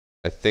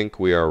I think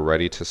we are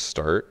ready to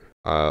start.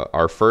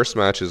 Our first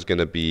match is going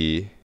to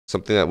be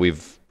something that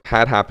we've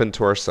had happen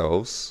to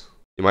ourselves.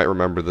 You might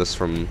remember this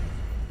from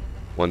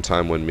one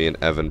time when me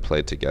and Evan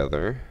played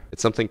together.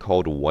 It's something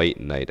called white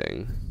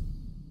knighting.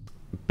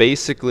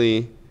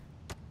 Basically,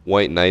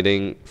 white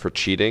knighting for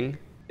cheating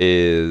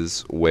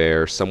is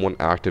where someone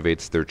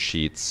activates their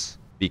cheats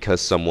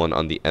because someone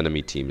on the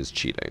enemy team is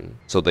cheating.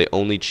 So they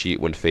only cheat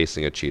when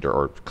facing a cheater,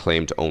 or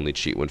claim to only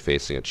cheat when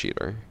facing a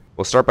cheater.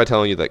 We'll start by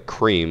telling you that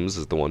Creams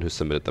is the one who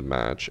submitted the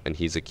match, and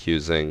he's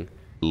accusing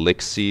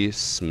Lixie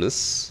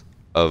Smiths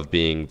of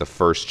being the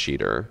first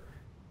cheater.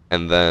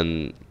 And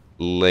then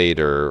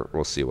later,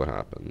 we'll see what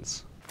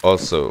happens.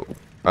 Also,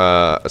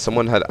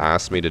 someone had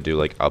asked me to do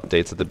like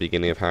updates at the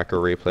beginning of Hacker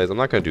Replays. I'm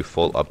not going to do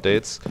full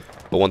updates,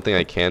 but one thing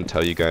I can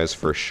tell you guys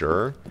for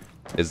sure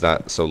is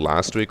that, so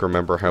last week,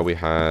 remember how we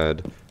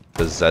had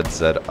the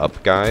ZZ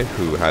Up guy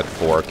who had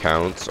 4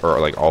 accounts, or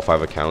like all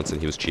 5 accounts, and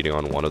he was cheating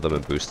on one of them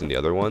and boosting the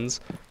other ones?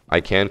 I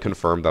can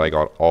confirm that I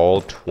got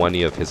all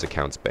 20 of his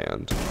accounts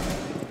banned.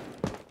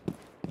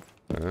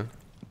 Okay. I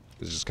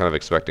was just kind of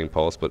expecting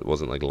Pulse, but it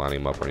wasn't like lining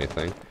him up or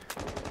anything.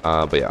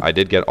 But yeah, I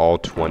did get all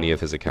 20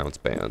 of his accounts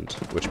banned,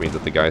 which means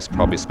that the guy's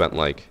probably spent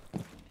like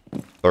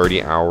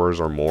 30 hours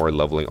or more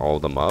leveling all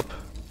of them up.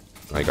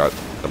 I got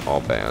them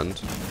all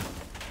banned.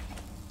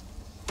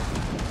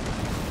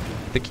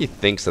 I think he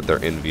thinks that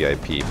they're in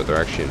VIP, but they're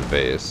actually in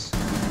base.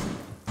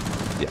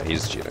 Yeah,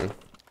 he's cheating.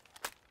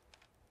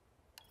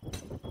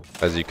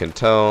 As you can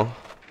tell,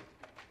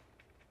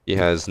 he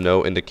has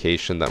no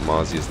indication that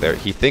Mozzie is there.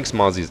 He thinks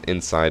Mozzie's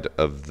inside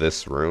of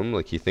this room.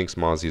 Like, he thinks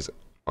Mozzie's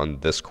on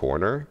this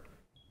corner.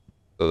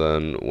 So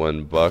then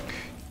when Buck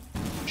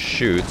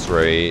shoots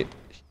right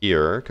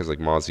here, because like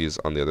Mozzie's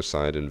on the other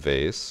side in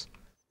vase,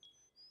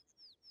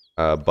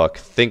 Buck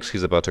thinks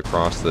he's about to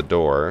cross the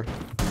door.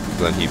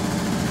 So then he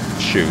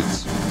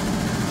shoots,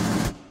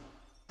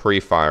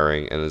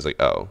 pre-firing, and is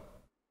like, oh,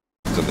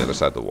 he's on the other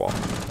side of the wall.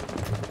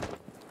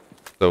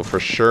 So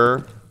for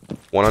sure,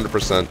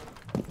 100%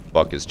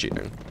 Buck is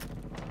cheating.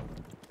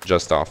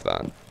 Just off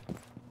that.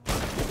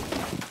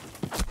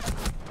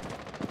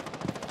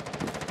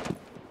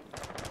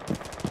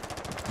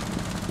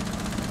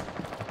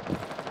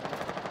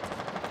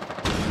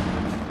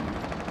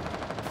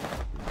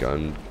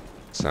 Gun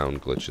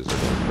sound glitches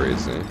are going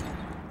crazy.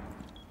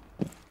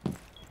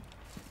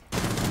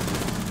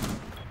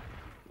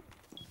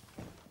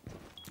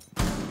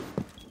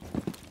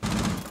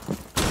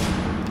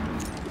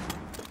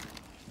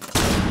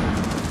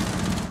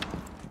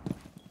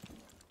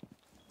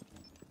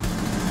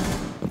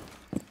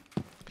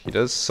 He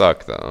does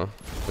suck though.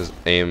 His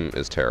aim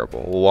is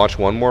terrible. We'll watch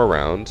one more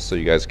round so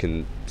you guys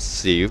can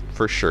see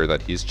for sure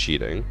that he's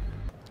cheating.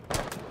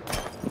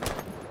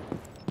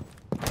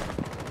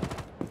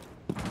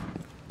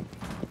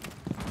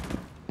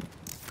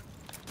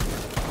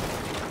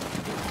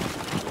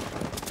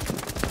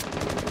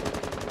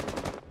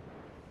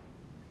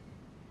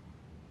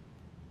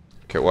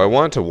 Okay, well I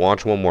wanted to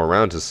watch one more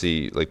round to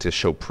see, like, to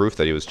show proof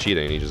that he was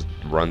cheating, and he just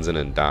runs in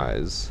and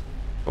dies.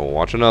 So we'll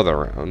watch another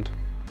round.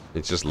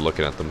 He's just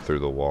looking at them through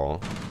the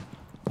wall.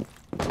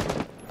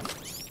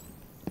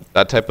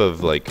 That type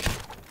of, like,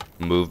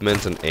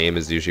 movement and aim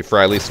is usually, for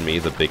at least me,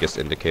 the biggest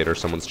indicator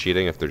someone's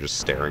cheating, if they're just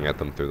staring at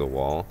them through the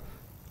wall.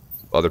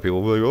 Other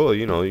people will be like, oh,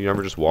 you know, you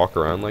never just walk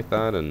around like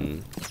that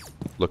and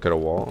look at a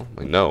wall?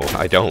 Like, no,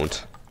 I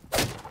don't.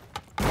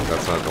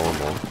 That's not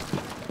normal.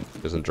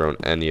 He doesn't drone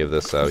any of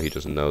this out, he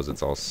just knows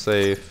it's all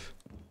safe.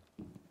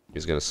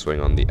 He's gonna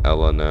swing on the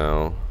Ella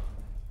now.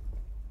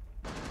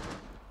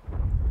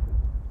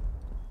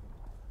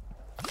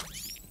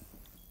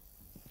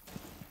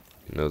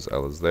 He knows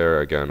Ella's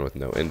there, again with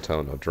no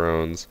intel, no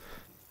drones.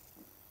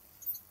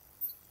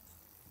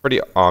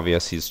 Pretty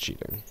obvious he's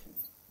cheating.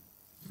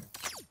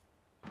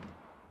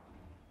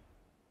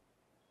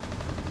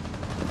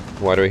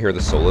 Why do I hear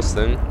the Solus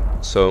thing?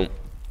 So,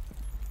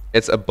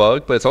 it's a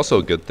bug, but it's also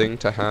a good thing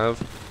to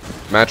have.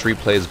 Match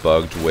replay is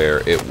bugged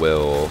where it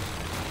will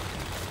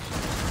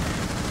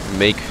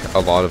make a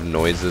lot of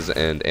noises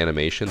and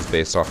animations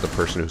based off the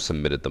person who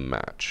submitted the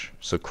match.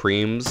 So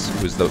Creams,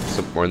 who's the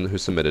one who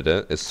submitted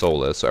it, is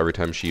Solus, so every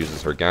time she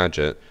uses her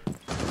gadget,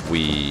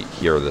 we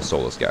hear the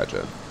Solus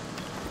gadget.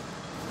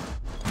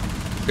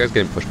 This guy's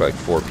getting pushed by like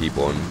 4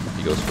 people and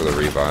he goes for the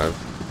revive.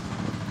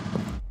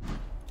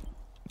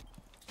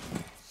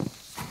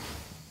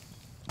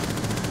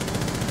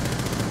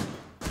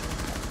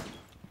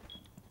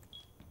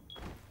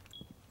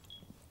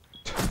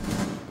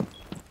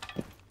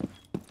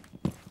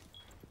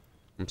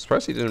 I'm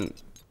surprised he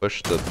didn't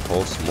push the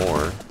Pulse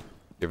more,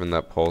 given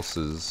that Pulse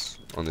is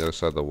on the other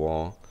side of the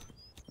wall.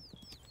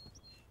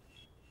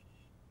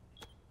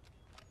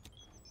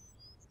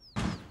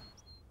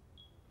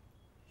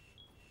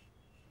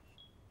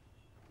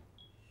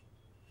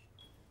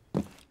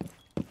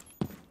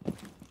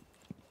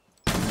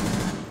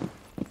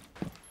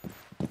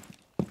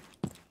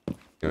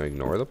 Gonna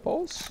ignore the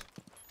Pulse?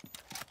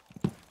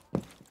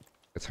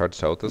 It's hard to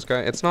tell with this guy.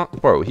 It's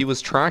not, bro, he was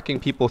tracking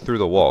people through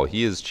the wall.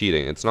 He is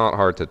cheating. It's not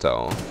hard to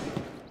tell.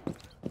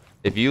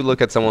 If you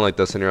look at someone like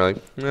this and you're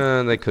like,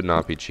 they could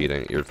not be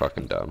cheating, you're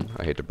fucking dumb.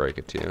 I hate to break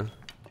it to you.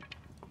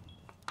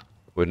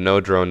 With no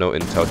drone, no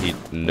intel, he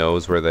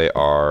knows where they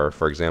are.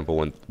 For example,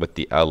 with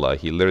the Ella,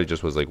 he literally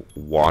just was like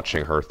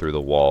watching her through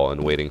the wall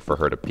and waiting for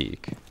her to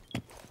peek.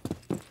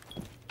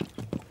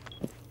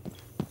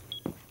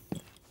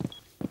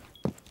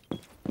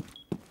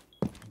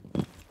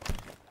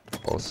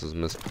 Pulse is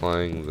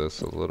misplaying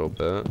this a little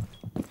bit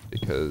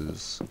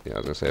because, yeah, I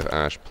was gonna say if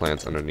Ash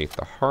plants underneath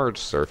the hard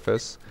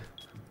surface,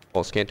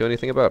 Pulse can't do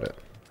anything about it.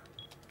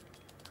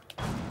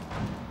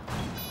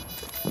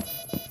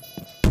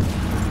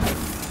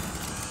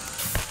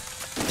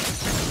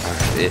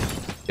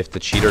 If the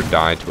cheater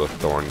died to a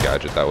thorn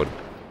gadget, that would...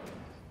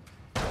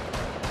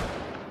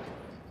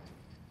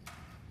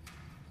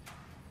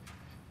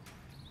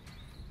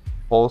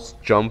 Pulse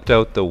jumped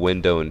out the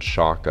window and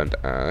shotgunned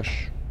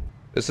Ash.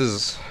 This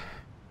is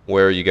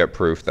where you get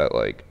proof that,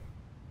 like,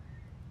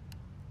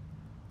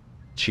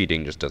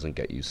 cheating just doesn't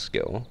get you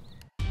skill.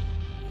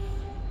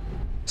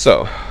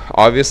 So,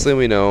 obviously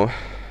we know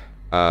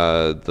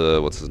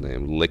what's his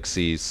name?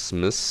 Lixie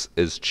Smith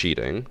is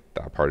cheating.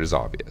 That part is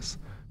obvious.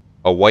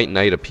 A white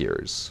knight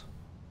appears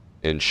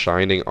in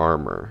shining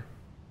armor.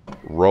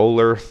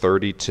 Roller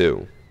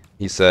 32.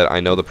 He said, I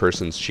know the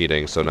person's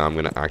cheating, so now I'm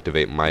going to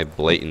activate my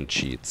blatant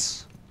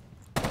cheats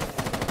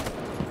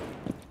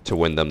to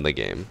win them the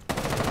game.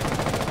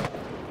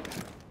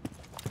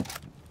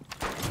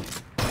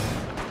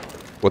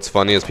 What's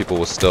funny is people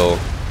will still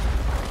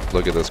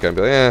look at this guy and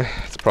be like,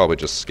 it's probably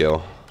just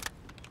skill.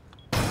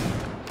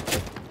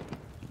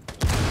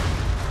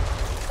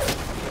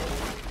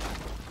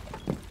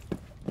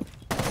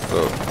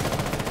 So,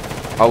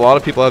 a lot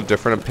of people have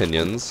different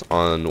opinions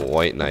on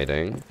white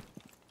knighting,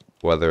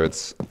 whether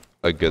it's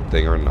a good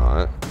thing or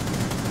not.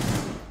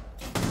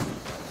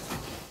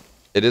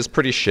 It is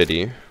pretty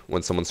shitty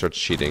when someone starts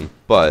cheating,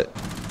 but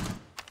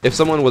if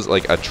someone was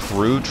like a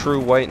true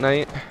white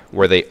knight,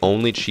 where they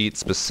only cheat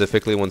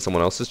specifically when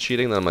someone else is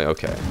cheating, then I'm like,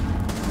 okay,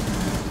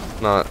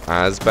 not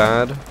as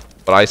bad.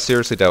 But I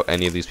seriously doubt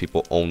any of these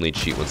people only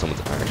cheat when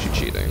someone's actually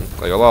cheating.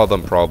 Like, a lot of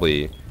them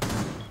probably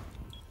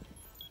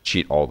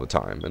cheat all the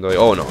time, and they're like,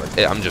 oh no,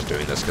 I'm just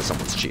doing this because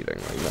someone's cheating.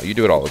 Like, no, you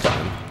do it all the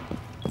time.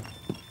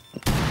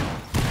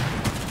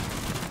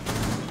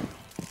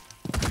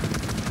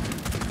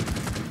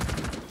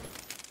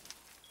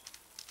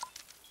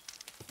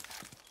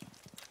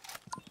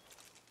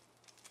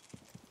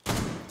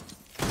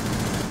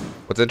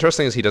 What's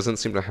interesting is he doesn't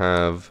seem to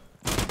have,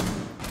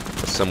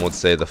 some would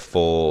say, the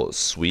full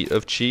suite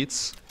of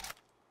cheats,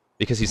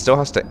 because he still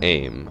has to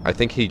aim. I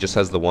think he just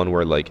has the one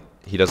where, like,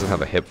 he doesn't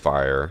have a hip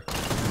fire.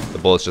 The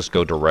bullets just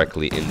go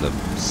directly in the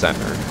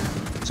center,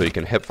 so you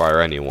can hip fire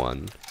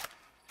anyone.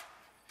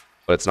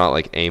 But it's not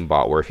like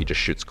aimbot where if he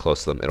just shoots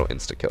close to them, it'll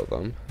insta-kill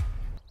them.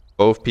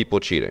 Both people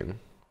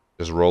cheating.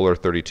 Just Roller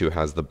 32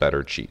 has the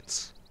better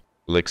cheats.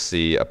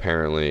 Lixie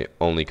apparently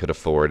only could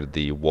afford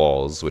the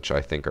walls, which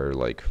I think are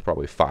like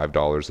probably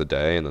 $5 a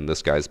day, and then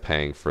this guy's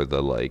paying for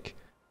the, like,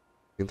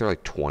 I think they're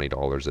like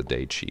 $20 a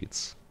day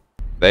cheats.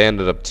 They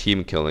ended up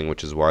team killing,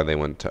 which is why they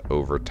went to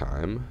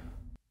overtime.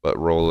 But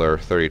Roller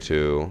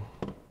 32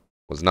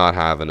 was not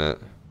having it.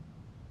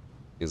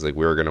 He's like,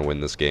 we're gonna win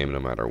this game no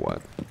matter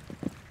what.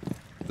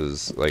 This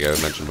is, like I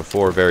mentioned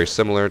before, very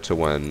similar to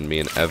when me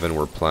and Evan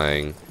were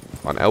playing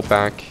on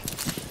Outback.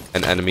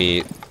 An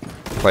enemy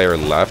player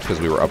left because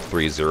we were up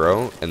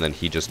 3-0, and then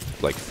he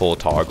just like full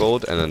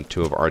toggled, and then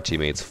two of our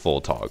teammates full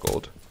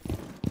toggled.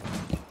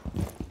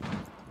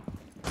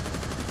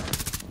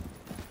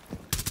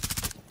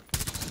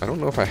 I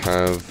don't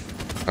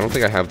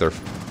think I have their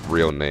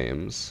real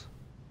names.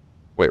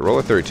 Wait,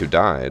 Roller 32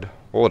 died.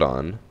 Hold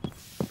on.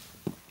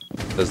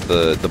 Does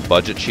the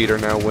budget cheater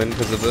now win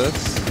because of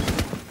this?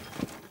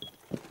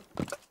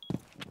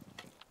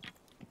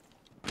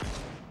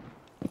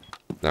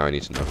 Now I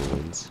need to know who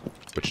wins.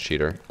 Which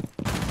cheater?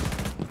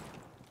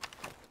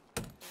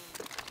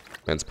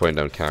 Man's putting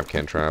down cap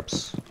can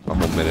traps a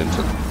whole minute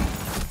into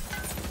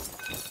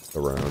the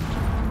round.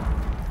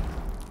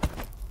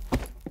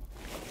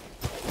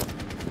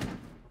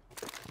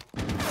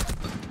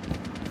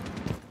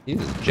 He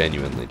is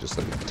genuinely just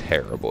like a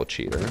terrible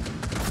cheater.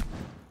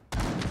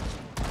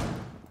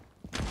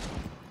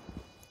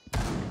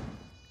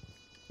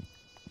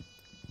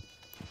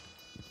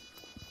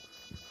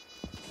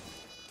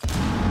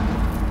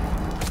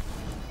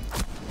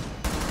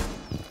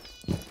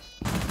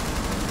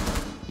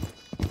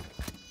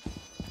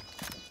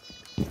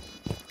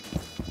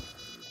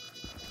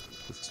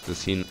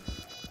 Does he...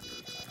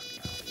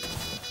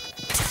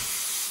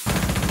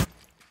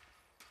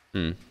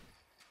 I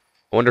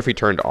wonder if he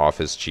turned off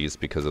his cheats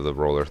because of the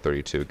Roller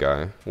 32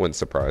 guy. Wouldn't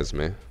surprise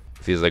me.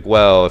 If he's like,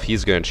 well, if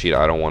he's gonna cheat,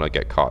 I don't want to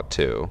get caught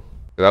too.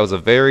 That was a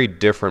very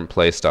different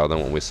playstyle than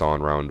what we saw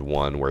in round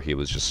 1, where he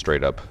was just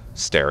straight up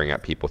staring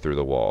at people through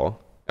the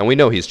wall. And we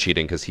know he's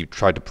cheating because he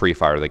tried to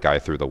pre-fire the guy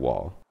through the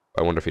wall.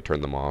 I wonder if he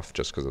turned them off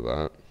just because of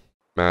that.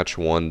 Match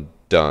 1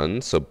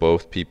 done, so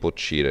both people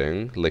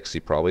cheating.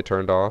 Lixie probably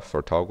turned off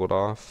or toggled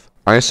off.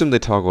 I assume they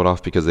toggled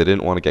off because they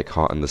didn't want to get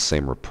caught in the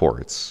same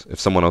reports. If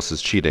someone else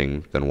is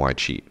cheating, then why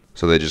cheat?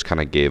 So they just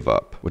kind of gave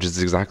up, which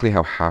is exactly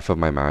how half of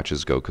my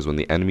matches go, because when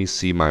the enemies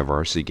see my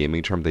Varsity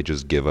Gaming charm, they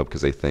just give up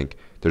because they think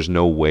there's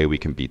no way we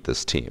can beat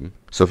this team.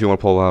 So if you want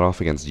to pull that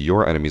off against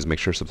your enemies, make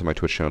sure to sub to my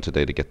Twitch channel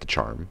today to get the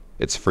charm.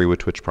 It's free with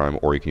Twitch Prime,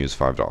 or you can use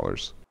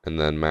 $5. And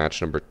then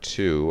match number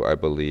 2, I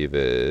believe,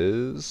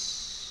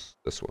 is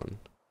this one.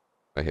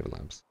 I Haven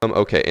Labs.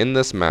 Okay, in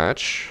this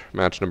match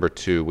number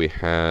 2, we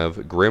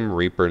have Grim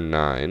Reaper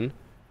 9,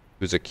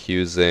 who's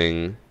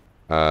accusing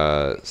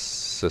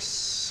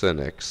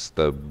Cynics,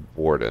 the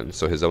warden,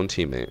 so his own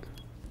teammate.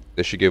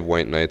 They should give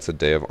White Knights a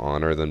day of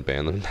honor, then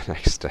ban them the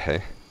next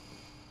day.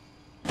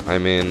 I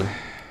mean,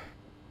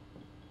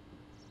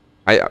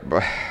 I don't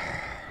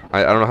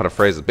know how to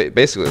phrase it.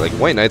 Basically, like,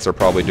 White Knights are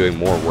probably doing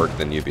more work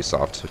than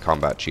Ubisoft to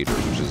combat cheaters,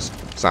 which is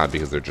sad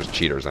because they're just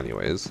cheaters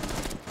anyways.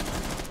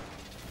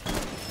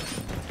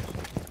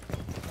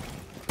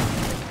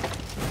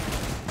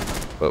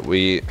 But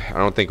I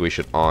don't think we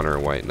should honor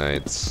White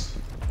Knights.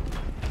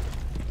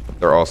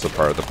 They're also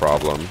part of the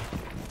problem,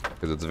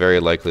 because it's very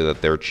likely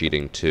that they're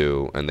cheating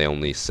too, and they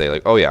only say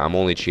like, oh yeah, I'm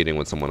only cheating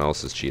when someone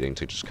else is cheating,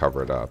 to just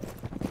cover it up.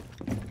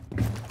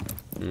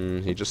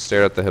 He just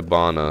stared at the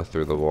Hibana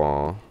through the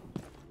wall.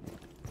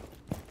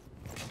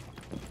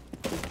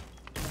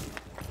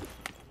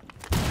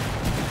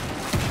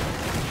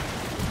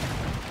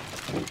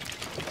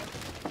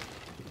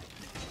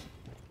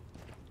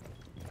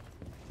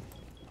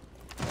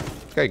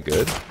 This guy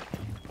good.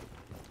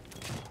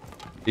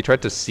 He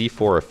tried to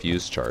C4 a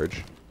fuse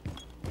charge.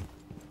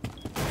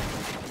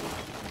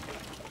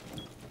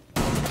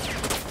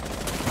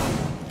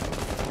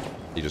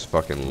 He just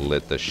fucking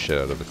lit the shit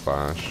out of the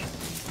Clash.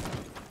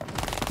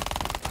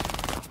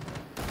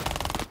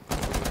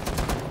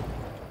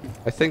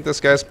 I think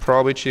this guy's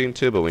probably cheating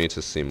too, but we need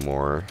to see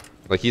more.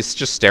 Like, he's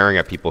just staring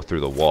at people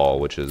through the wall,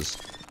 which is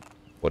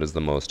what is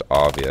the most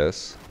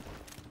obvious.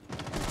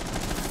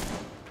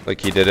 Like,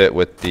 he did it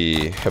with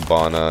the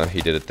Hibana,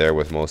 he did it there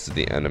with most of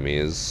the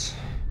enemies.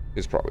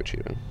 He's probably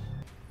cheating.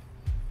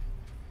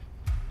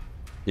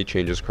 He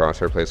changes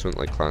crosshair placement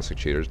like classic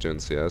cheaters do in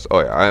CS. Oh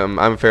yeah,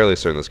 I'm fairly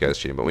certain this guy's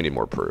cheating, but we need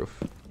more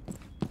proof.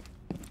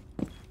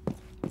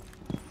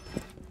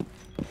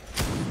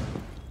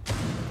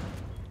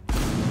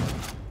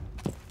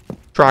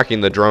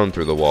 Tracking the drone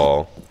through the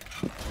wall.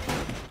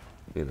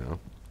 You know.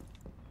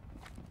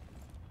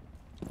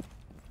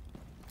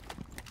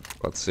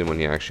 Let's see when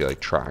he actually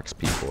like tracks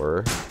people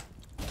or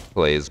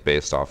plays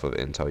based off of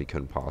intel he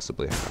couldn't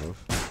possibly have.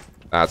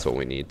 That's what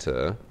we need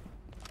to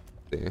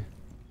see.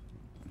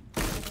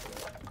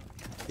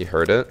 He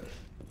heard it.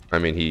 I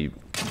mean, he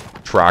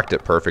tracked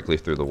it perfectly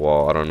through the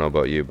wall. I don't know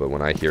about you, but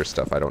when I hear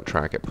stuff, I don't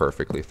track it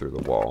perfectly through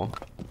the wall.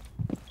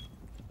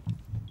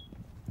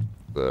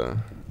 The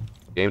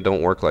game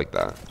don't work like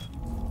that.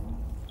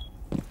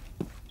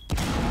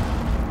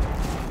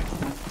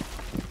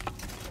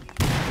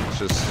 It's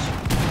just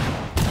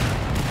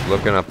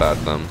looking up at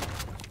them.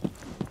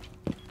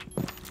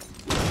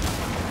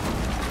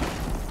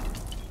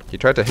 He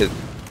tried to hit,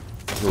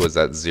 who was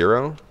that,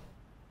 0?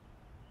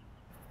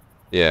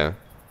 Yeah.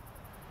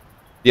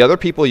 The other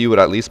people you would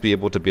at least be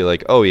able to be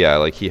like, oh yeah,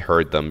 like he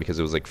heard them because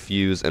it was like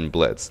Fuse and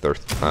Blitz. They're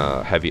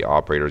heavy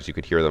operators, you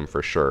could hear them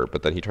for sure.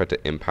 But then he tried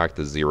to impact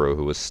the 0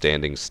 who was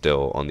standing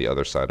still on the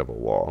other side of a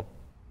wall.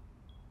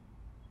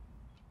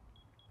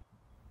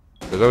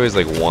 There's always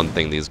like one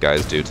thing these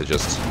guys do to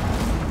just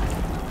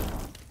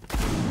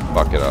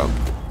fuck it up.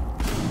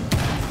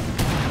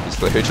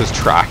 They're just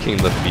tracking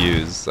the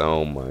Fuse.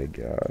 Oh my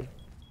god.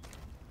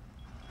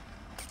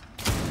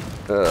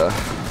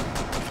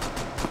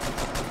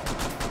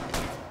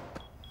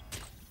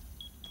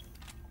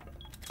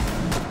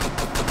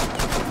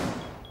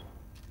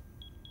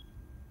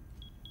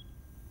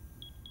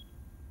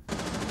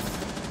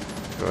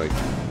 Like,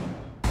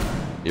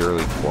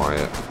 eerily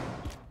quiet.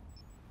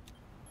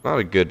 Not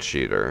a good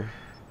cheater,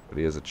 but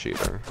he is a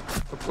cheater.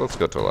 Let's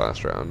go to the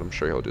last round. I'm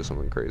sure he'll do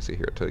something crazy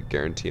here to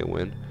guarantee a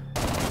win.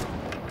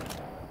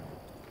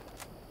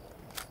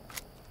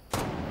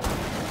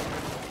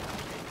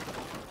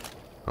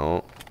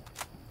 Oh,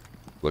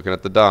 looking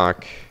at the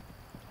dock.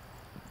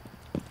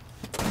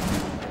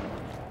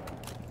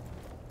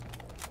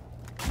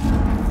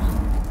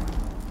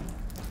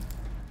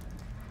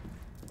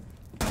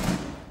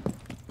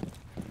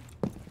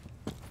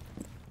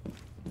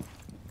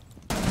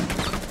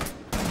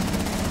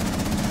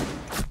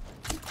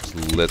 Just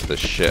lit the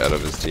shit out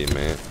of his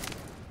teammate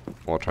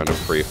while trying to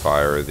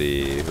pre-fire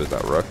the, who's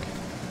that, Rook?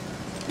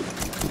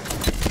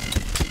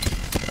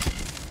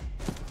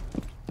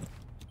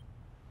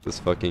 This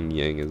fucking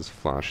Ying is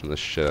flashing the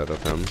shit out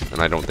of him,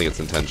 and I don't think it's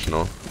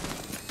intentional.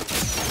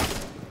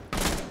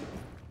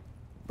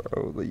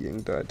 Bro, the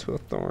Ying died to a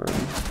thorn.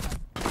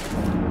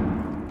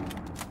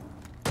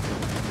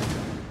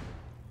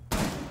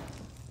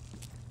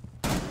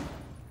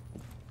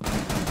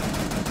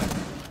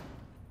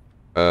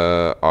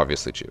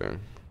 Obviously cheating.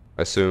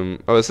 I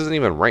assume, oh, this isn't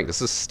even ranked,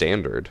 this is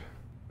standard.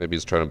 Maybe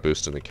he's trying to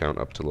boost an account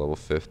up to level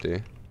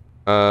 50.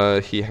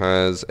 He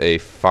has a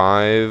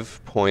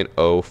 5.04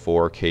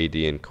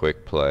 KD in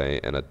quick play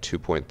and a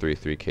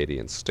 2.33 KD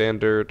in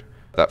standard.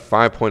 That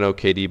 5.0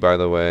 KD, by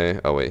the way.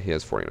 Oh wait, he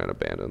has 49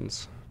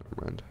 abandons.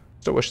 Never mind.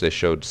 Still wish they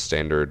showed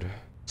standard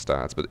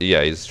stats, but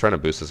yeah, he's trying to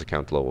boost his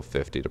account to level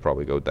 50 to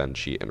probably go then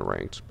cheat in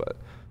ranked, but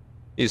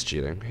he's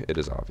cheating. It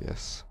is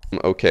obvious.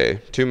 Okay,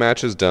 2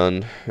 matches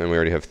done, and we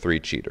already have 3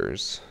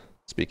 cheaters.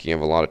 Speaking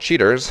of a lot of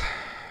cheaters,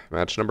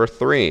 match number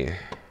 3.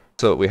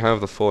 So we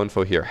have the full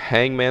info here.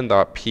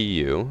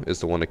 Hangman.pu is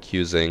the one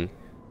accusing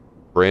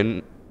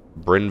Brian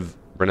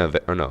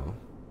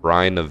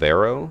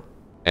Navarro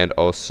and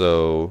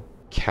also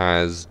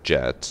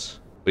Kazjet,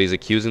 but he's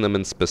accusing them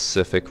in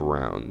specific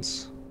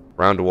rounds.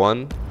 Round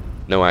 1,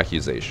 no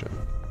accusation.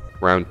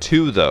 Round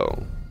 2,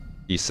 though,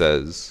 he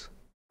says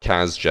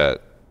Kazjet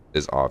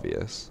is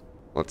obvious.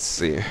 Let's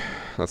see.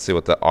 Let's see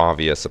what the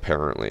obvious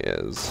apparently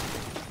is.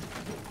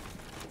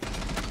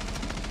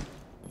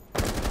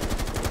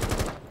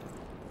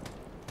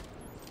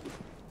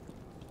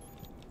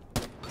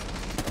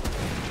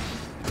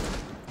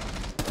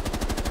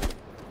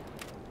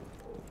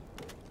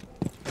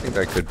 I think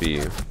that could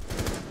be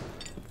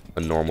a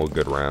normal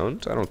good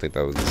round. I don't think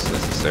that was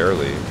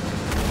necessarily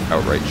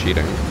outright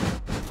cheating.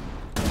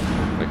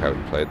 Like how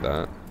he played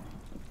that.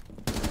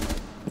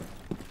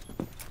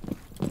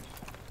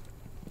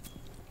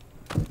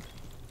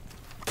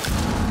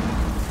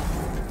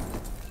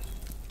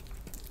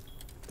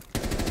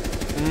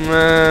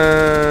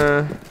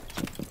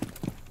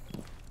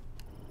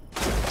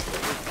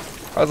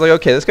 I was like,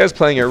 okay, this guy's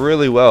playing it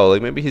really well.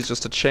 Like maybe he's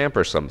just a champ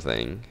or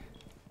something.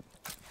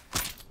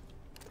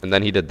 And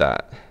then he did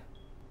that.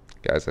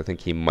 Guys, I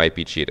think he might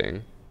be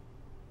cheating.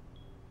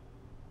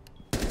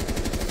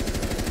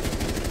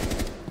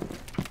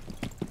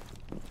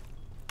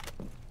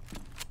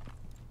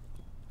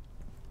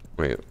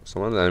 Wait,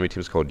 someone on the enemy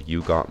team is called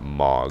You Got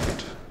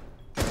Mogged.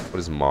 What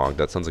is mogged?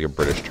 That sounds like a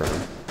British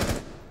term.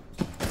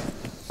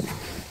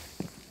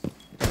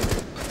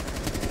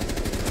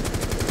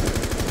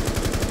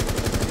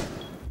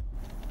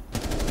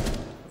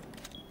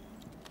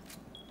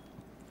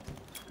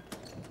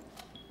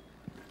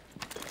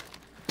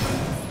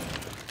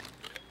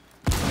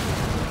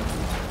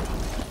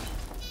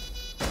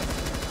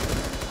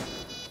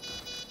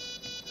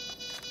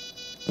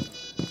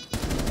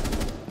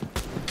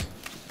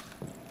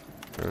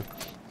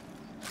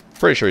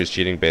 Pretty sure he's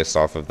cheating based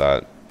off of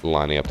that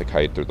lining up the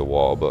kite through the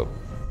wall, but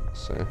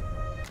let's see.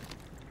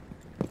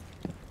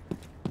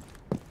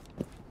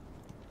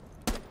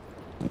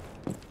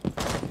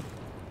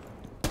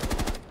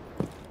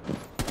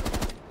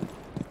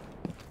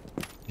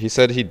 He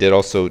said he did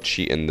also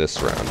cheat in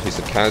this round. He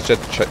said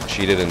Kazjet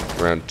cheated in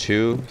round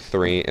 2,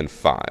 3, and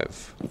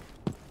 5.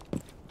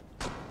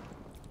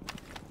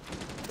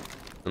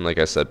 And like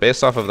I said,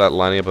 based off of that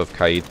lining up of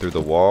Kaid through the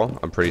wall,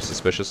 I'm pretty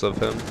suspicious of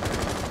him.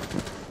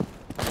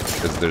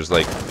 Because there's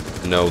like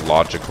no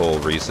logical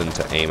reason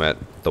to aim at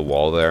the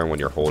wall there when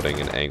you're holding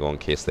an angle in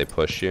case they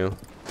push you.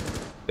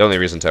 The only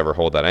reason to ever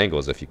hold that angle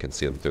is if you can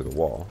see them through the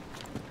wall.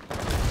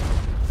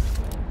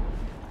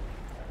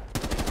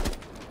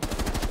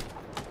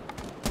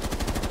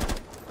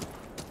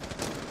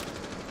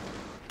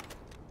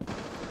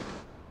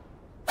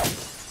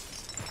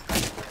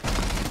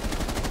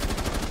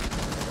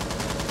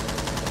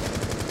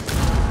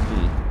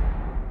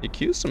 He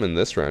accused him in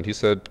this round. He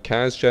said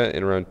Kazjet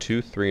in round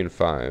 2, 3, and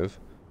 5.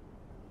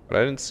 But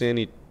I didn't see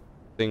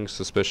anything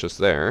suspicious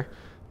there.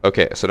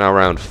 Okay, so now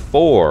round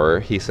 4,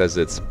 he says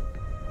it's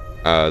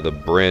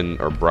the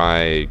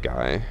Bry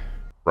guy.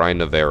 Brian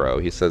Navarro.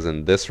 He says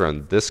in this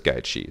round, this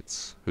guy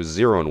cheats. Who's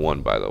 0 and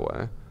 1, by the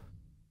way.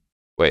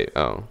 Wait,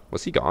 oh.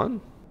 Was he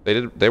gone?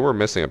 They were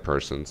missing a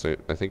person, so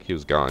I think he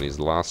was gone. He's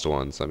the last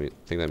one, so I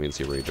think that means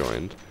he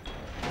rejoined.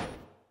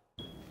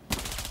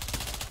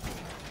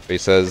 He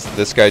says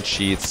this guy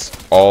cheats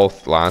all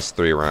last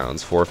 3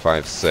 rounds, 4,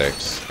 5,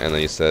 6, and then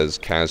he says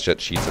Kazjet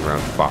cheats in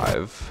round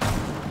 5.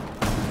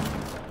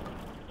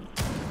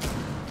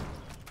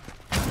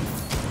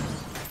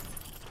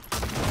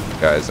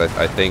 Guys,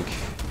 I think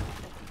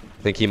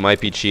he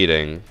might be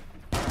cheating.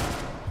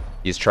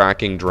 He's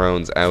tracking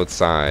drones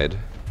outside.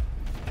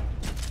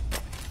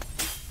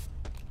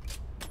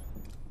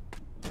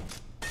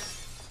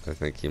 I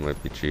think he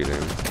might be cheating.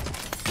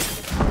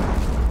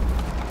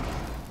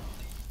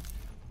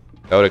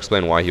 That would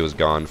explain why he was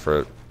gone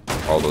for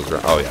all those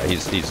rounds. Oh yeah,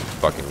 he's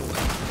fucking...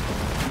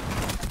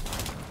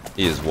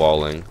 He is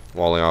walling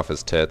off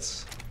his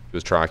tits. He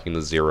was tracking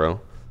the 0.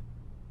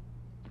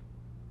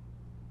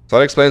 So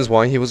that explains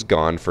why he was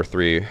gone for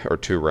 3 or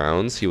 2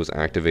 rounds. He was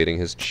activating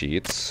his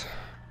cheats.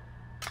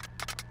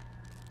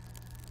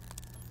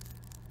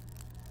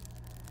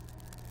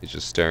 He's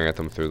just staring at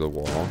them through the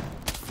wall.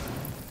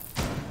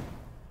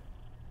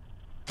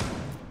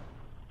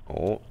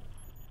 Oh.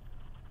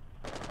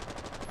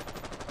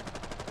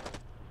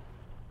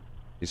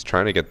 He's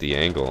trying to get the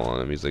angle on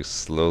him. He's like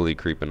slowly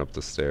creeping up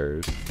the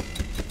stairs.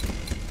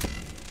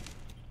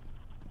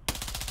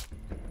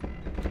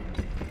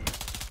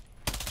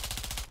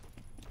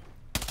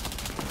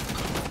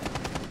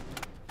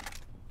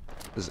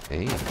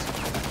 8.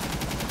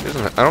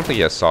 I don't think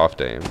he has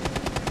soft aim.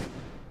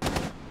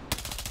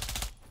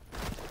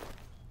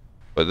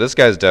 But this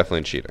guy's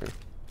definitely cheating.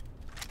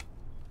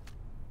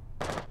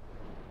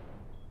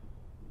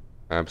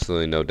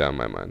 Absolutely no doubt in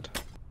my mind.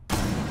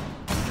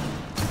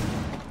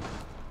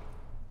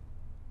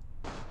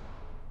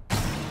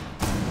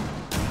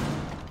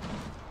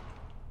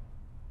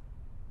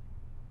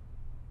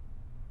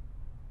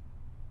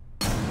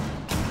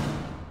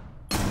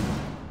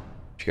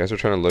 If you guys are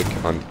trying to look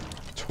on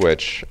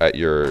Twitch at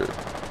your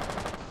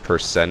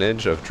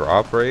percentage of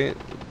drop rate,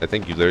 I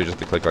think you literally just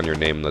have to click on your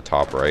name in the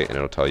top right and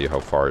it'll tell you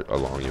how far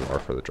along you are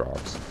for the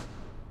drops.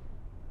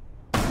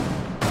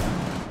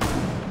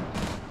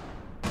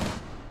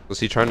 Was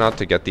he trying not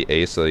to get the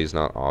ace so that he's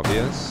not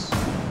obvious?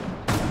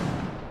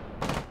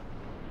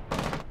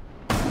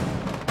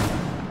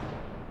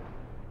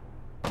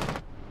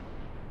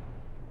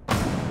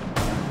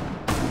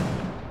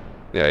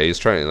 Yeah, he's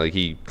trying, like,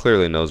 he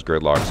clearly knows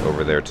Gridlock's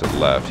over there to the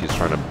left. He's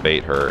trying to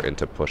bait her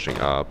into pushing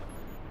up.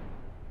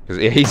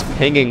 Because he's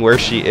pinging where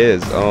she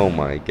is. Oh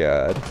my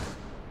god.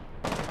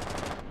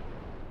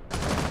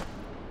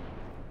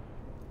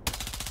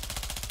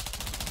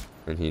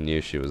 And he knew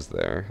she was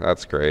there.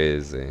 That's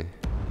crazy.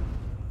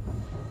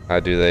 How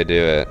do they do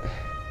it?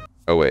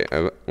 Oh wait,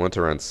 I went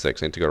to round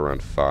 6. I need to go to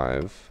round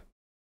 5.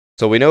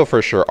 So we know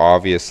for sure,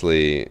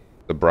 obviously,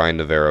 the Brian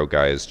Navarro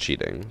guy is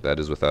cheating. That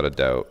is without a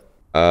doubt.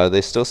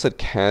 They still said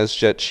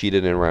Kazjet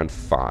cheated in round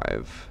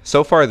 5.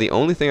 So far, the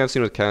only thing I've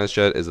seen with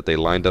Kazjet is that they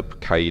lined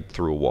up Kaid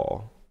through a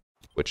wall,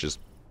 which is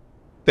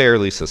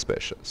fairly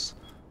suspicious.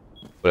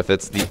 But if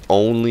it's the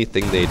only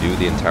thing they do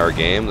the entire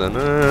game, then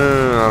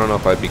I don't know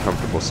if I'd be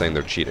comfortable saying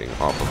they're cheating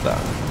off of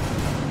that.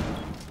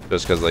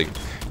 Just because, like,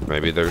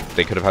 maybe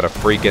they could have had a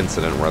freak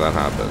incident where that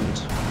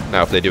happened.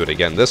 Now, if they do it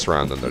again this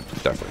round, then they're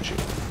definitely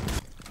cheating.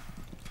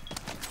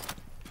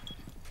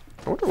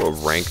 I wonder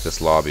what rank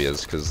this lobby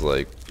is, because,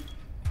 like,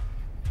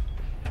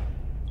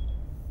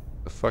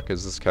 fuck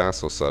is this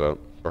castle set up,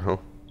 bro?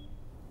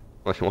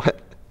 Like, what?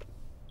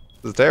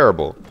 This is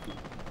terrible.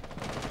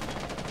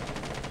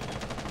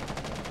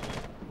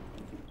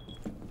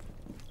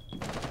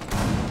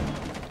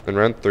 In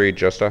round 3,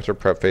 just after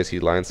prep phase, he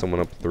lined someone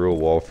up through a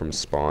wall from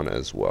spawn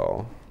as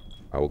well.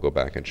 I will go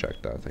back and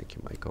check that. Thank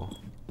you, Michael.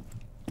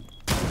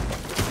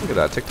 Look at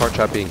that. TikTok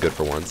chat being good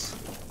for once.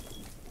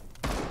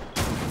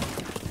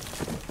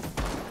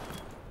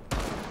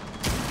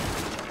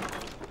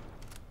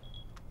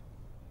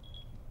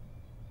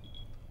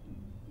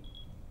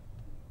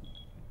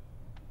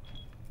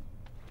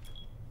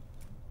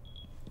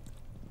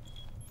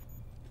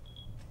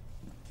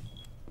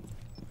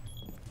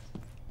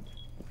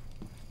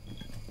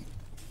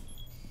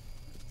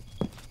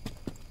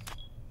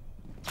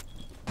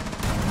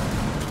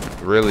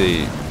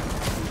 Really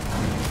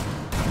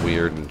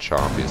weird and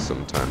choppy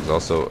sometimes.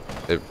 Also,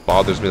 it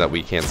bothers me that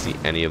we can't see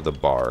any of the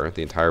bar.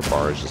 The entire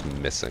bar is just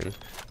missing.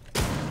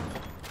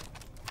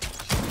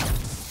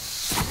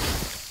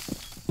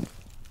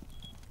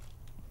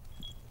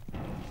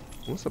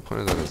 What's the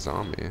point of that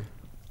zombie?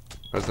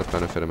 How does that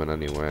benefit him in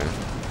any way?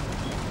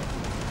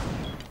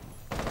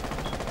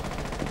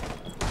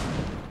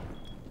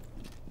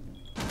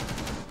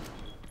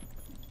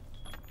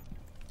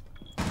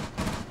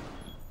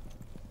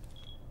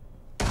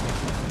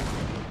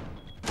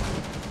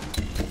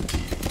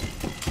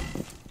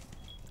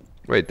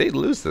 Wait, they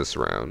lose this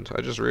round.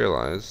 I just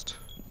realized.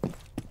 I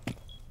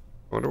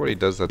wonder what he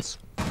does that's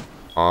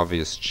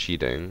obvious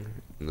cheating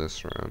in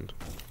this round.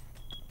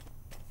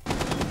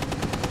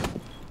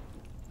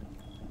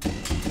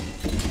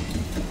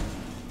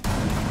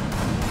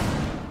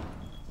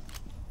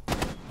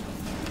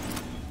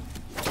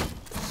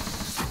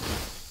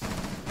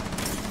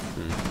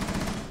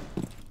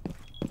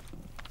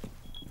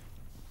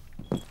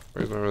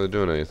 He's not really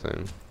doing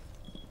anything.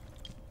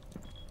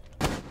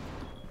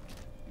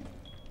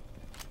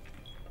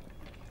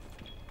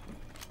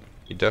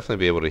 You'd definitely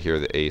be able to hear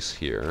the ace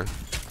here.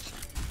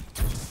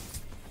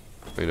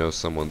 We know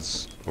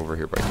someone's over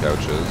here by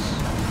couches.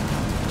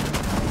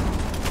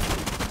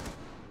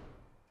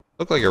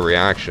 Looked like a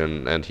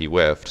reaction, and he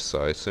whiffed,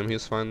 so I assume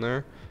he's fine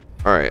there.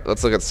 Alright,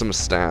 let's look at some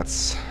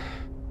stats.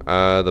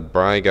 The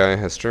Bry guy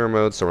has streamer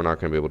mode, so we're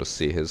not going to be able to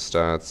see his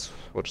stats.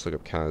 We'll just look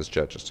up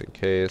Kazjet just in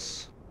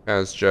case.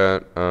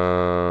 Kazjet,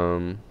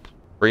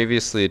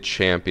 previously a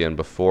champion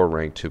before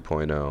rank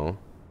 2.0.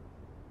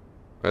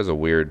 That's a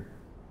weird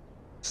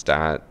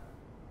stat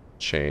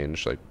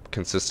change, like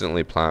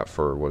consistently plat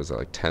for, what is it,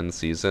 like 10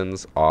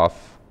 seasons,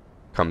 off,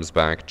 comes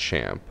back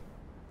champ,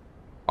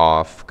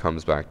 off,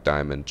 comes back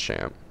diamond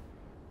champ.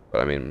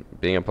 But I mean,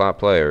 being a plat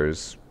player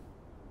is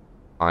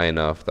high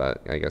enough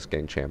that I guess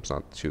getting champ's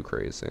not too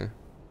crazy.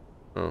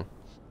 Oh,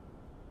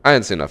 I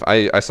didn't see enough.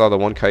 I saw the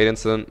one kite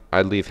incident.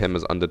 I'd leave him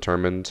as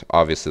undetermined.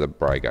 Obviously the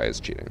Bry guy is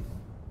cheating.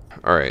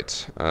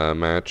 Alright,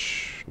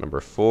 match number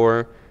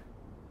 4.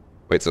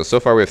 Wait, so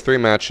far we have 3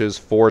 matches,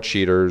 4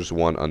 cheaters,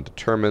 1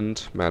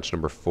 undetermined. Match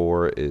number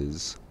 4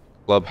 is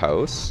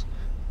Clubhouse,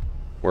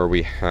 where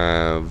we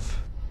have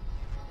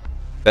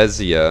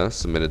Bezia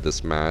submitted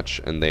this match,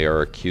 and they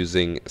are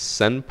accusing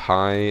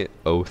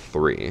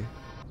Senpai03.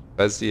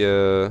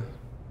 Bezia,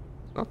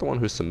 not the one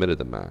who submitted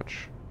the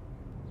match.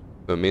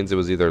 So it means it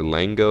was either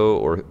Lango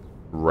or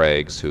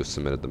Rags who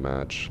submitted the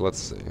match. Let's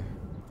see.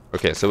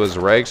 Okay, so it was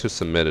Rags who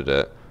submitted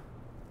it.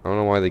 I don't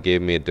know why they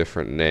gave me a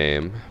different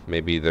name.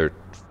 Maybe their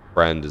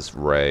friend is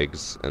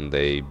Rags, and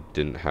they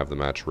didn't have the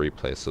match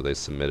replay, so they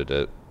submitted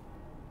it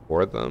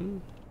for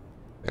them.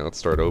 Okay, let's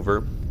start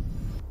over.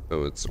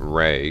 So it's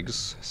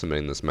Rags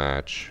submitting this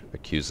match,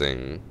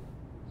 accusing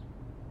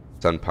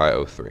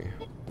Senpai03.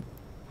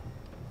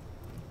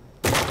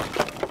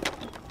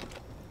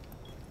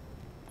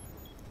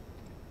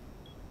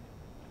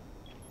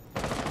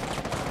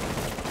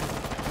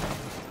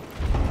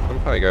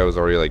 Senpai guy was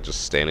already like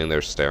just standing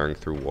there staring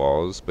through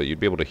walls, but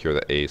you'd be able to hear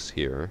the ace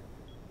here.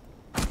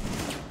 That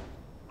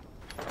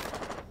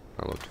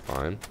looked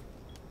fine.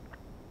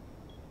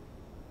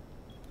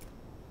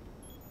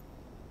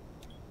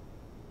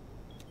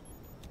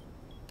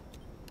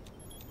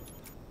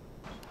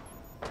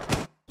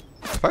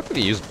 The fact that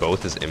he used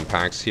both his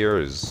impacts here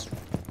is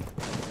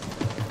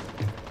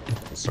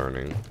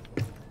concerning.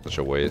 Such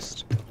a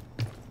waste.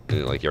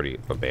 And, like, he already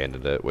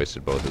abandoned it,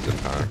 wasted both his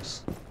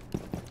impacts.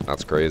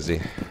 That's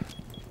crazy.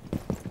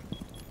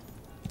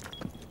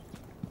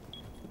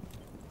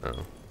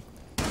 Oh.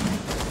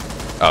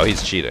 Oh,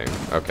 he's cheating.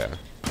 Okay.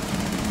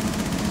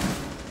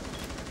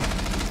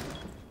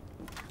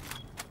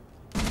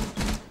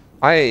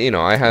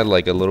 I had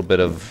like a little bit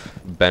of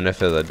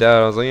benefit of the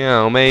doubt. I was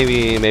like,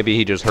 maybe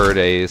he just heard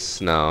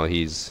ace. No,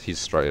 he's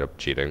straight up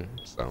cheating.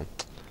 So,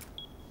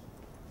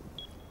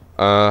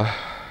 that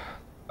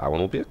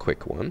one will be a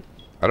quick one.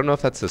 I don't know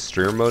if that's a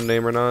streamer mode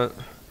name or not.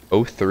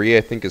 03,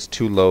 I think, is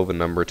too low of a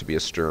number to be a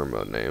streamer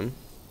mode name.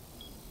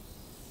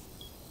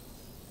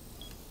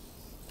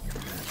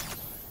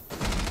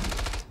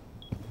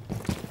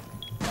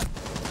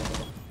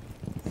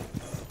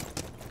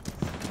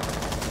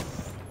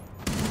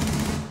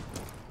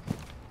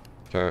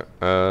 Okay,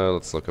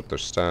 let's look up their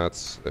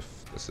stats,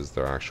 if this is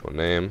their actual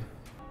name.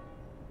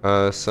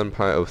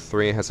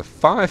 Senpai03 has a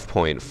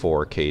 5.4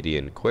 KD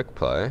in quick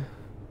play.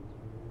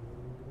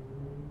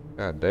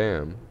 God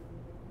damn.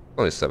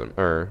 Only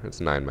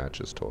it's 9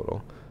 matches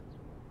total.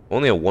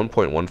 Only a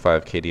 1.15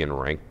 KD in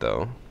ranked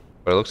though.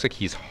 But it looks like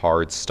he's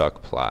hard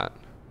stuck plat.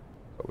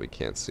 But we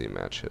can't see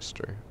match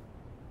history.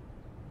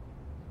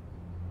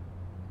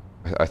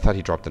 I thought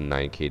he dropped a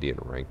 9 KD in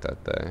rank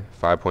that day.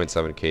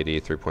 5.7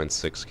 KD,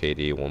 3.6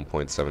 KD,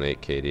 1.78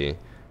 KD.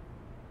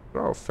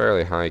 They're all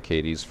fairly high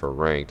KDs for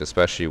ranked,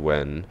 especially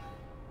when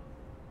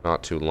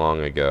not too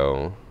long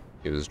ago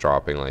he was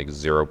dropping like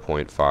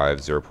 0.5,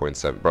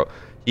 0.7. Bro,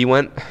 he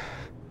went...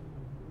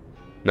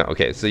 No,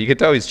 okay, so you can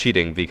tell he's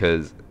cheating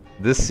because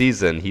this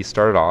season he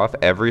started off,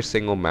 every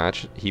single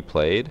match he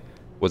played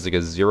was like a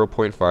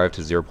 0.5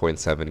 to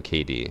 0.7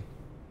 KD.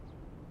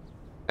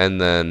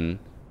 And then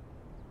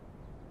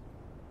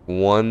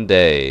one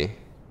day,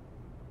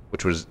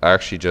 which was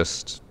actually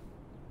just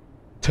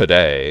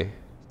today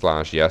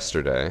 /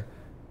 yesterday,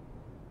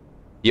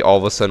 he all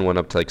of a sudden went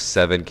up to like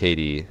 7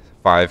 KD,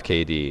 5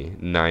 KD,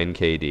 9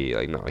 KD.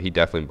 Like, no, he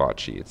definitely bought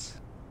cheats.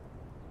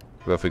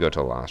 But if we go to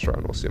the last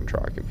round, we'll see him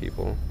tracking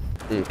people.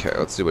 Okay,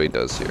 let's see what he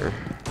does here.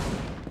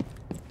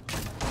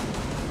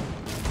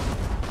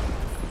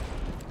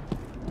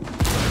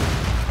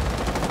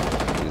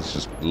 He's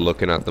just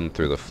looking at them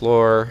through the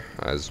floor,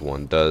 as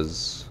one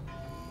does.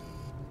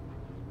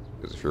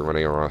 Because if you're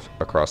running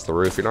across the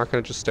roof, you're not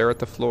going to just stare at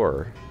the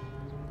floor.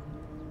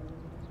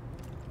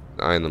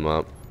 Eyeing them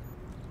up.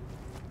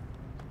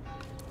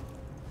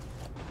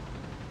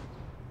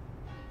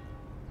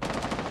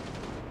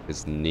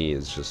 His knee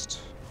is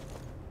just...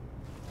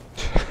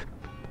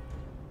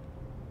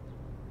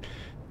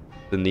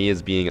 The knee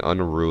is being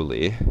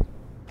unruly.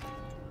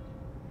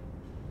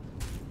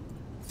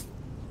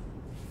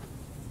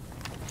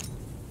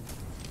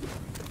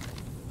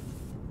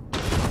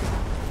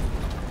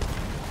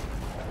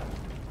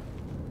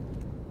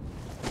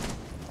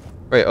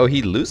 Wait, oh,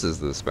 he loses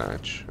this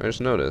match. I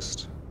just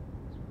noticed.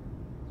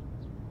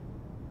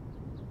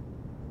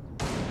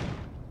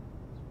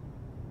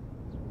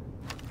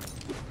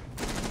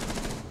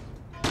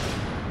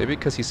 Maybe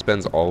because he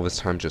spends all of his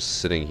time just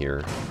sitting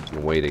here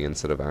and waiting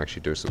instead of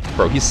actually doing something.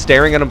 Bro, he's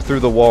staring at him through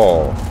the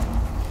wall.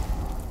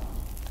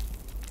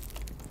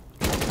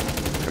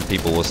 And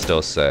people will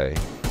still say,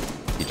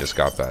 he just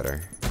got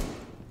better.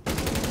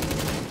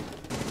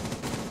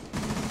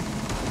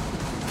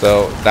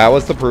 So, that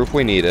was the proof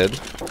we needed.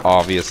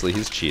 Obviously,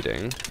 he's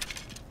cheating.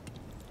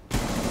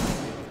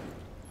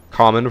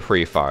 Common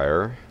Free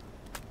Fire.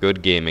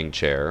 Good gaming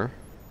chair.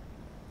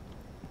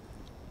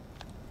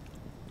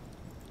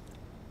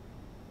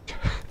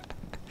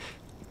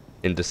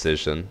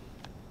 Indecision.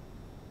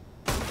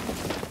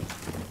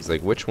 He's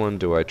like, which one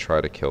do I try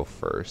to kill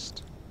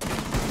first?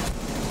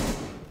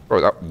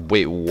 Bro,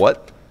 wait,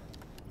 what?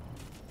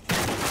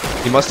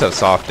 He must have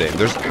soft aim.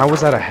 How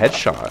was that a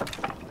headshot?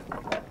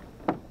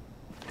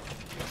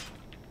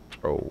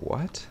 Bro,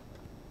 what?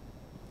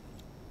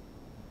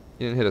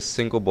 He didn't hit a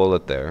single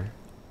bullet there.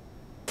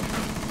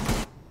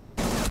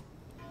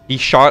 He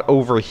shot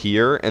over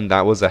here, and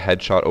that was a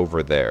headshot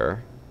over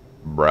there.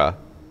 Bruh.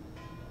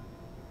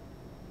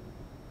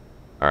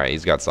 Alright,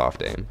 he's got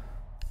soft aim.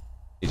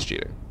 He's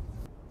cheating.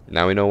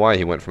 Now we know why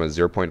he went from a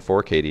 0.4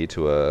 KD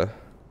to a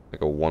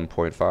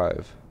 1.5.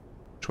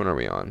 Which one are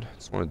we on?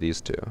 It's one of these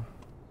two.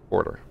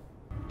 Order.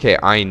 Okay,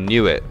 I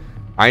knew it.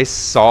 I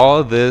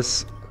saw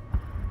this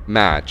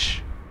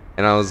match,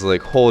 and I was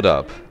like, hold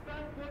up.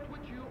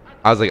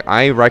 I was like,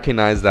 I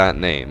recognize that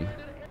name.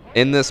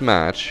 In this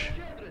match,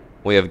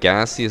 we have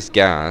Gaseous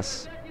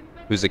Gas,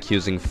 who's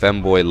accusing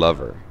Femboy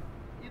Lover.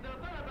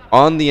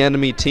 On the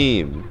enemy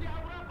team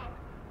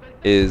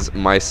is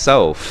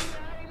myself,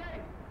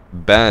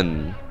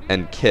 Ben,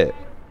 and Kit.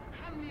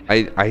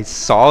 I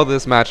saw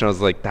this match and I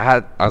was like,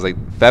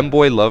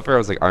 Femboy Lover. I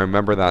was like, I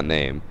remember that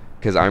name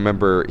because I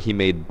remember he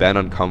made Ben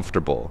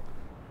uncomfortable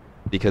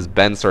because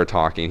Ben started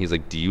talking. He's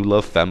like, do you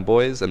love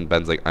femboys? And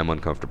Ben's like, I'm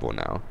uncomfortable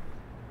now.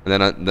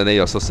 And then they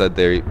also said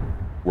they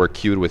were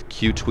queued with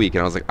Q Tweak,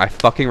 and I was like, I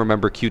fucking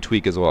remember Q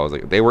Tweak as well. I was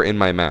like, they were in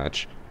my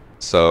match.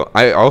 So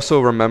I also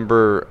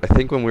remember, I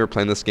think when we were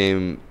playing this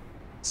game,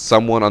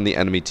 someone on the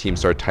enemy team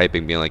started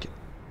typing, being like,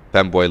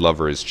 Femboy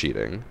Lover is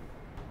cheating.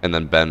 And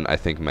then Ben, I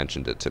think,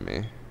 mentioned it to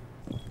me.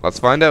 Let's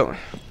find out.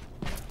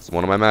 It's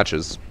one of my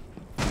matches.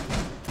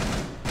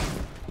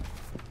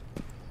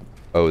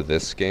 Oh,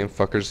 this game?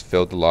 Fuckers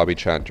filled the lobby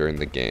chat during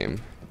the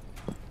game.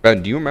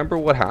 Ben, do you remember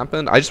what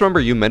happened? I just remember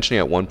you mentioning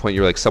at one point,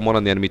 you were like, someone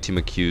on the enemy team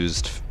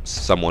accused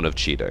someone of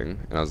cheating.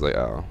 And I was like,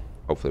 oh,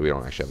 hopefully we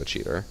don't actually have a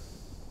cheater.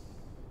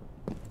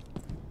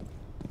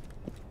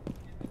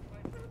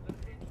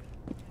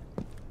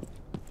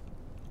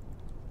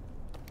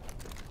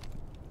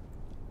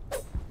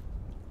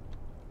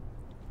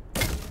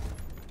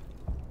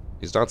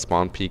 He's not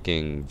spawn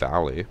peeking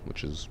Valley,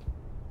 which is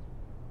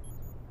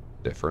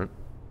different.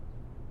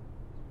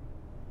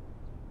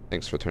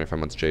 Thanks for 25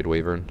 months, Jade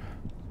Wyvern.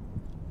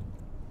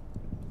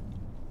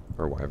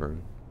 Or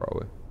Wyvern,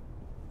 probably.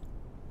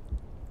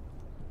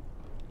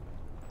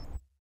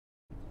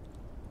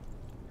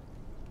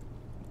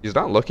 He's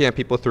not looking at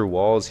people through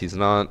walls. He's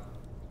not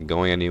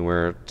going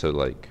anywhere to,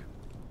 like,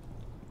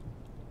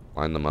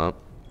 line them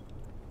up.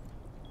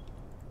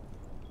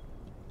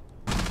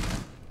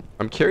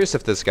 I'm curious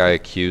if this guy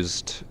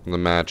accused the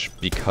match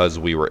because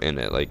we were in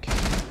it. Like,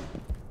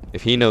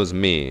 if he knows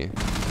me,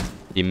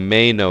 he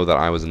may know that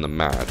I was in the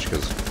match,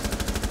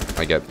 because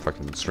I get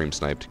fucking stream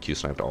sniped, Q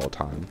sniped all the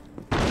time.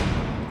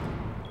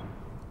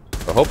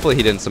 But hopefully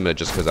he didn't submit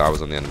just because I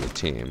was on the enemy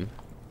team.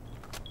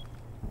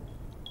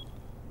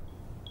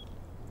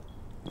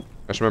 I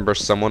just remember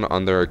someone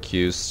on their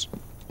team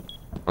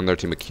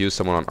accused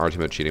someone on our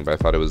team of cheating, but I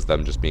thought it was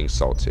them just being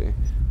salty.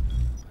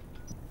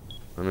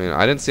 I mean,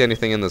 I didn't see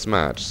anything in this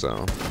match,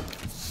 so.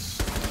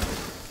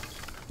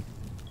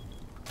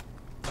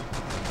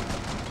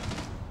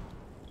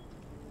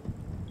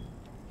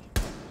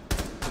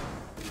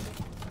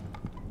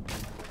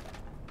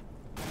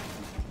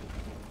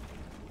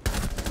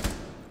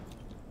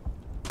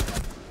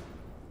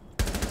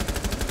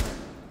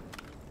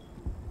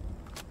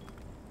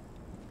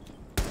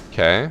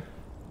 Okay,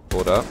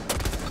 hold up.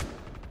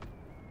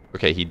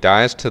 Okay, he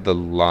dies to the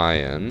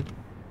lion.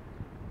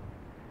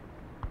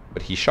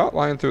 But he shot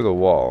lion through the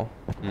wall.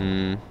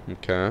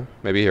 Okay.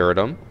 Maybe he heard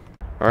him.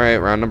 Alright,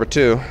 round number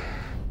 2.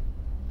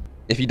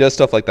 If he does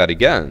stuff like that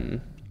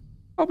again,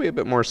 I'll be a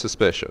bit more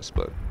suspicious,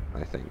 but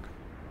I think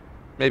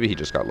maybe he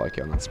just got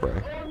lucky on that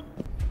spray.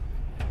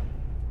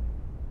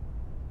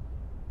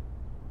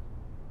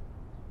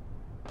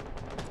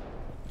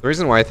 The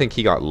reason why I think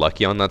he got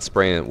lucky on that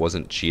spray and it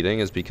wasn't cheating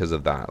is because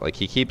of that. Like,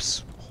 he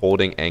keeps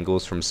holding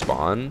angles from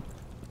spawn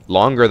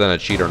longer than a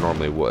cheater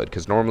normally would.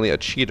 Because normally a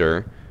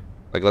cheater,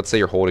 like, let's say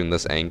you're holding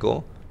this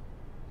angle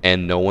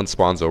and no one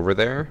spawns over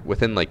there.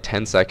 Within like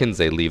 10 seconds,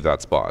 they leave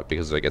that spot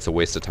because, like, it's a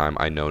waste of time.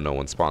 I know no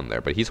one spawned there.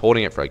 But he's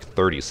holding it for like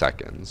 30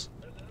 seconds,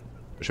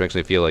 which makes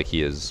me feel like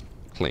he is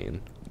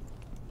clean.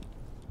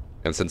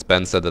 And since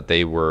Ben said that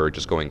they were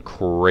just going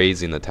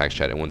crazy in the text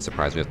chat, it wouldn't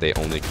surprise me if they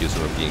only accused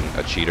him of being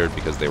a cheater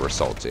because they were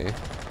salty.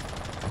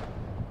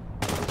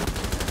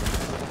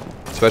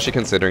 Especially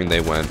considering they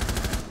went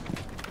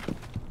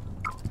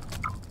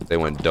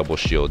double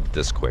shield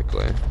this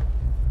quickly.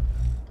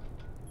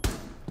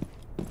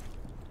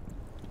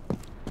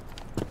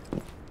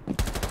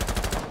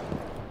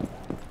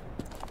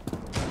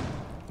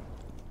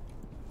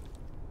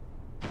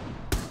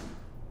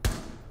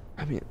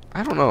 I mean,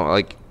 I don't know,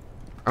 like,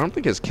 I don't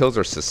think his kills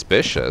are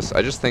suspicious.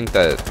 I just think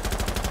that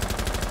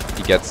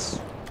he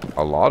gets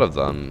a lot of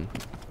them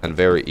and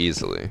very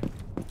easily.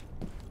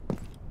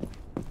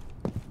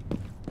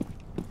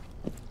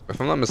 If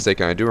I'm not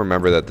mistaken, I do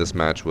remember that this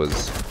match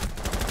was,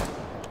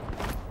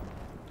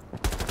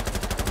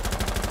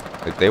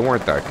 like, they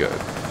weren't that good.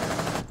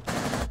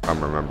 If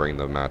I'm remembering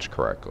the match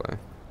correctly.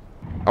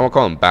 I won't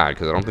call them bad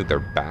because I don't think they're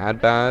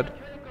bad. I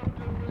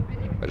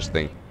just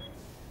think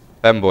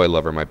Femboy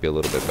Lover might be a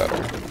little bit better.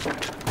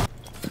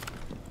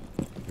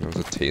 That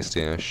was a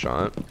tasty ass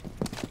shot.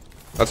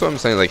 That's what I'm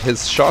saying. Like,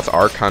 his shots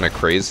are kind of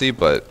crazy,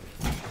 but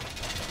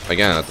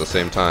again, at the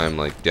same time,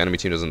 like, the enemy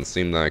team doesn't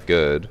seem that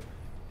good.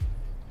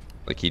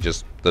 Like,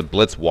 the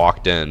blitz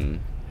walked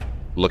in,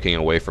 looking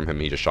away from him,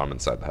 he just shot him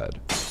inside the head.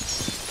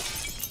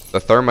 The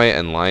thermite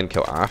and line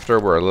kill after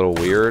were a little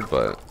weird,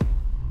 but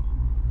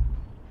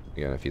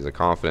again, if he's a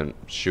confident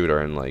shooter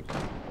and, like,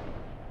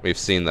 we've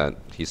seen that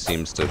he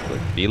seems to,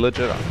 like, be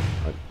legit,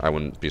 I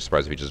wouldn't be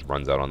surprised if he just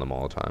runs out on them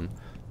all the time.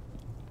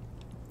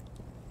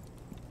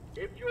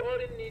 If you are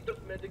in need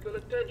of medical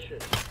attention,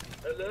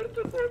 alert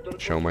the border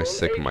Show my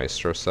sick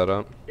Maestro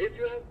setup. If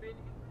you have been...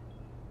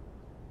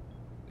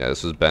 Yeah,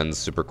 this was Ben's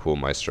super cool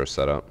Maestro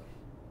setup.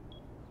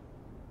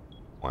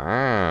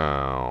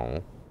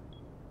 Wow.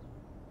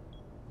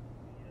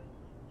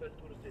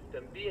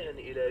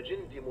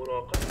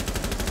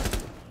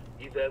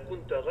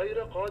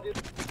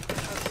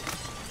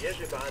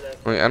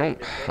 I mean, I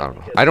don't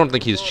know. I don't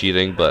think he's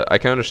cheating, but I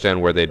can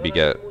understand where they'd be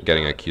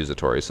getting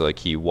accusatory. So, like,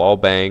 he wall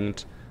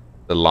banged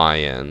the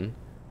lion,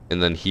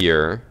 and then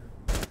here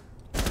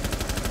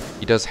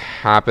he does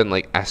happen,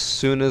 like, as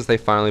soon as they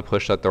finally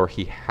push that door,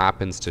 he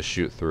happens to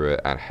shoot through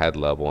it at head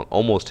level and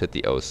almost hit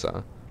the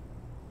Osa.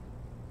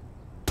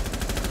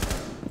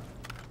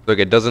 Look,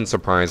 it doesn't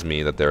surprise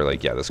me that they're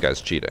like, yeah, this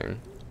guy's cheating.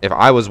 If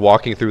I was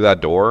walking through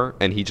that door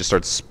and he just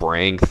starts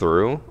spraying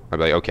through, I'd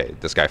be like, okay,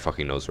 this guy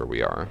fucking knows where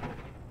we are.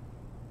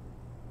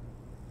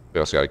 We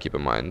also got to keep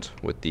in mind,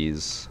 with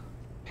these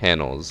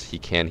panels, he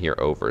can hear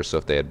over. So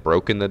if they had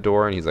broken the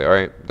door and he's like,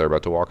 alright, they're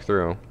about to walk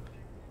through,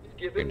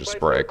 you can just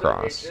spray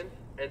across.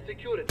 I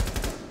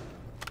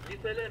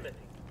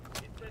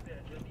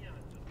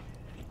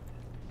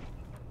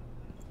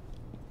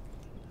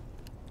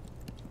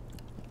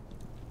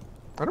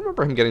don't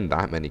remember him getting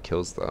that many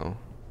kills, though.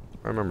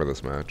 I remember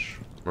this match.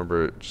 I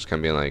remember it just kind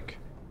of being like...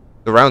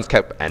 The rounds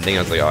kept ending.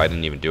 I was like, oh, I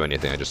didn't even do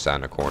anything. I just sat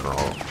in a corner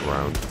all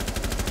around.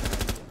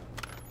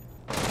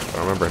 But I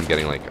remember him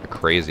getting, like, a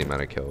crazy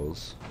amount of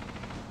kills.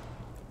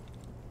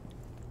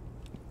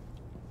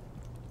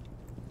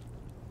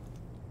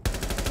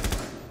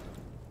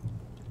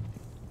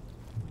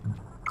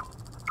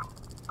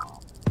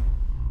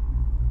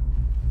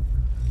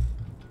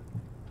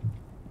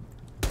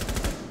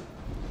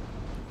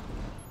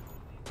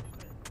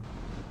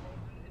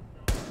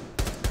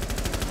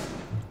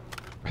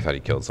 I thought he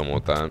killed someone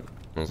with that.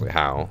 I was like,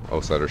 how?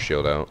 Oh, set her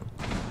shield out.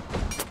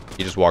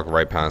 He just walked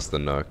right past the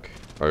nook.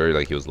 Or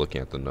like he was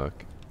looking at the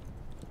nook.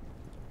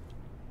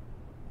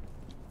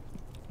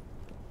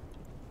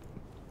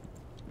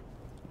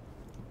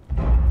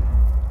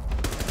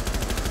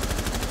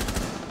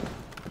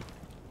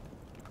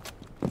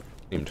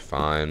 Seemed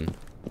fine.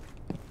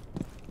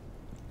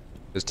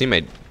 His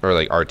teammate, or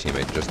like our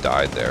teammate, just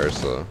died there,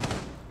 so...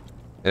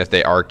 And if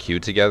they are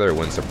queued together, it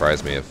wouldn't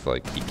surprise me if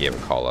like he gave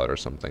a call out or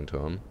something to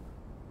him.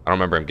 I don't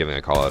remember him giving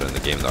a call out in the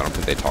game, though. I don't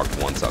think they talked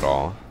once at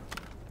all.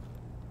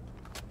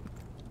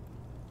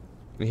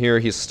 And here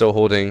he's still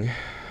holding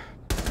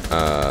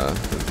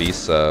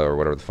Visa, or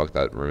whatever the fuck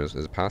that room is,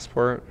 his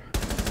passport.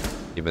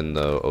 Even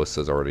though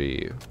Osa's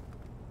already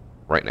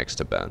right next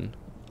to Ben.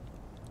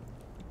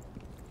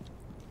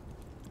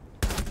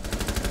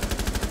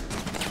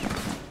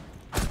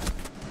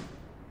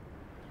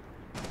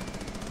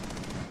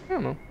 I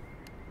don't know.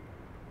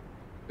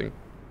 I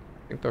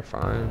think they're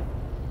fine.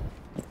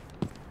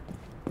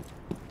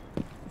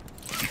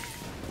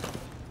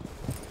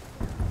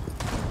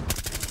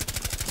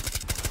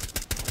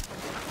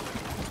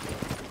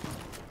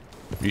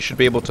 You should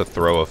be able to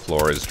throw a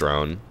Flores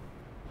drone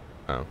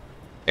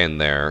in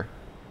there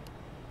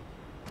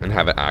and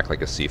have it act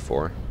like a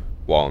C4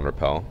 wall and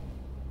repel.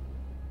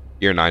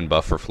 Year 9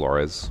 buff for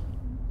Flores.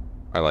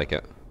 I like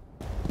it.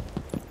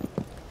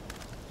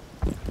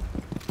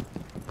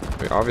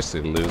 We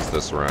obviously lose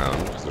this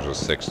round because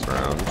there's a 6th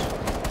round.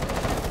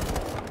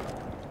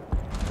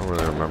 I don't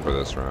really remember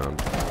this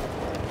round.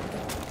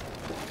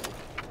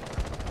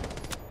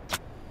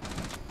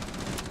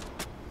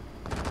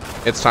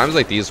 It's times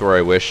like these where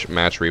I wish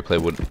match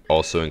replay would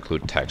also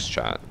include text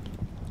chat.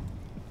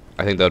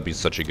 I think that would be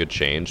such a good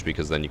change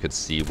because then you could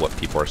see what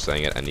people are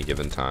saying at any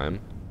given time.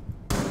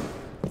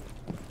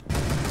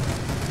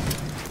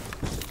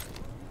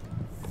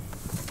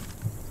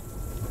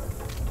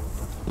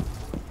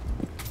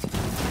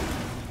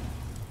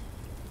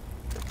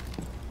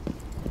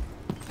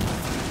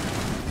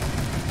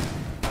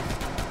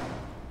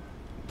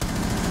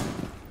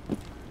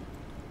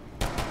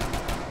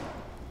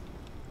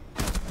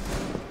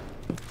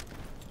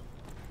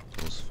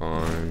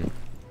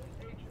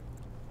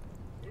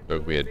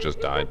 We had just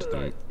died to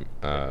the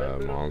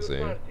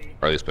Monzi, or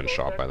at least been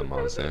shot by the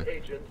Monzi. I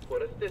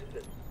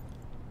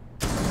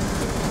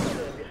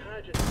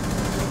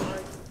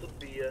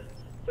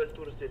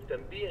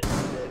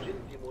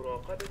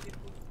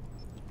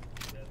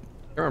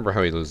don't remember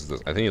how he loses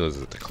this. I think he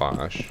loses it to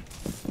Clash.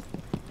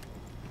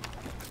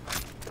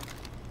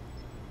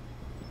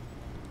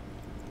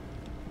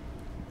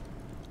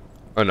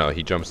 Oh no,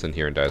 he jumps in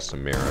here and dies to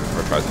Mira,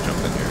 or tries to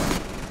jump in here.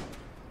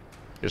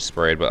 Just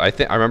sprayed,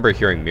 but I remember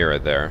hearing Mira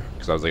there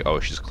because I was like, oh,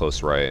 she's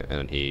close right,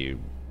 and he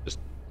just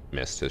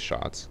missed his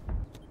shots.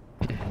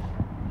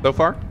 So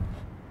far,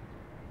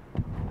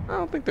 I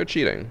don't think they're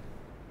cheating.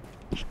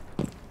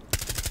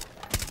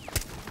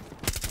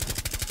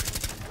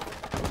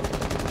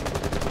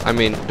 I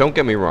mean, don't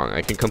get me wrong.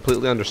 I can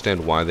completely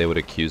understand why they would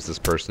accuse this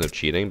person of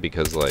cheating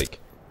because, like,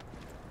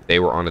 they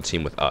were on a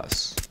team with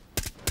us.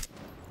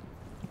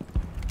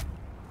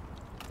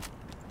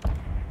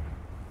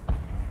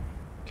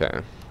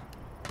 Okay.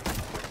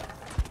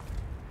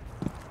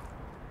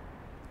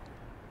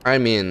 I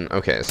mean,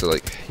 okay, so,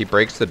 like, he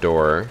breaks the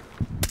door.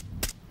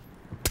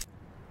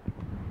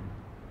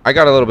 I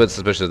got a little bit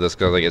suspicious of this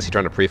because, like, is he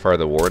trying to pre-fire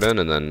the warden?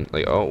 And then,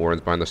 like, oh,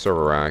 warden's behind the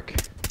server rack.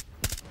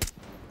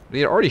 But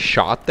he had already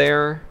shot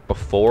there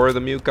before the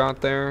mute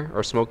got there,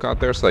 or smoke got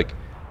there, so, like,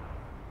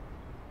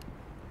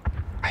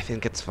 I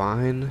think it's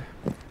fine.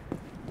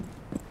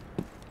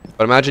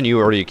 But imagine you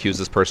already accuse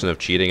this person of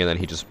cheating and then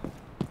he just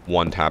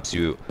one-taps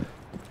you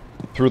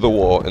through the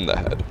wall in the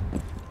head.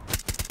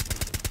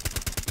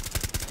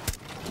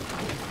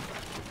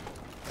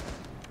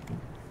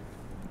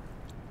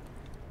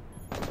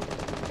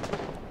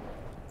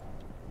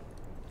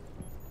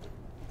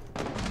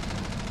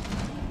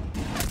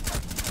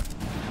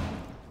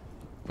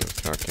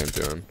 What's Cam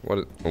doing?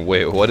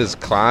 Wait, what is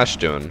Clash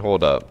doing?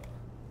 Hold up.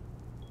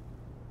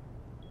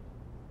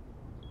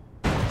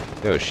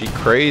 Yo, she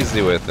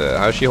crazy with it.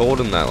 How's she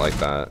holding that like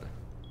that?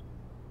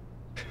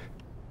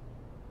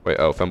 Wait,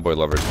 oh, Femboy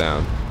Lover's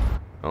down.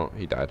 Oh,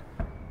 he died.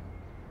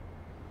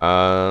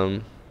 Yeah,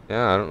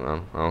 I don't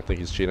know. I don't think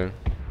he's cheating.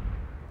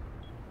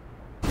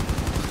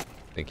 I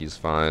think he's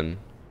fine.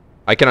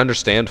 I can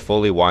understand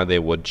fully why they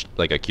would,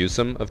 like, accuse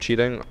him of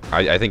cheating.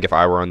 I think if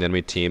I were on the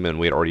enemy team and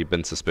we had already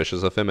been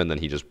suspicious of him and then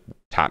he just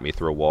tapped me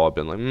through a wall, I'd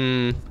been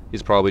like,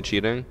 he's probably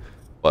cheating.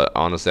 But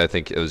honestly, I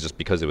think it was just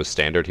because it was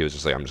standard. He was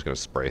just like, I'm just going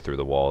to spray through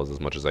the walls as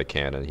much as I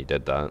can, and he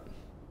did that.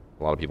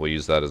 A lot of people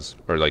use that as,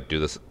 or like do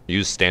this,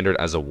 use standard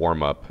as a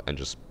warm-up and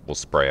just will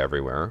spray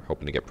everywhere,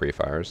 hoping to get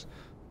pre-fires.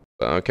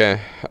 But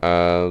okay,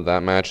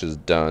 that match is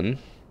done.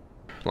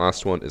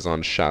 Last one is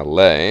on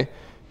Chalet.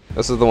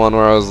 This is the one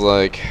where I was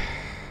like,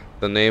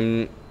 the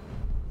name,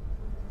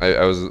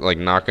 I was like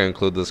not going to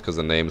include this because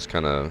the name's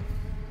kind of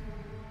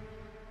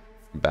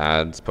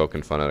bad. It's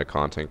poking fun at a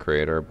content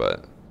creator,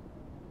 but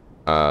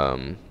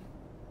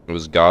it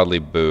was Godly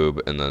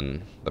Boob and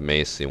then the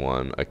Macy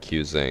one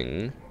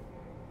accusing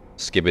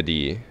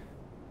Skibbity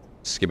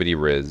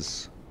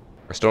Riz.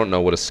 I still don't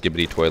know what a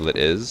Skibbity toilet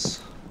is,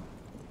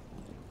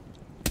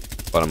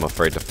 but I'm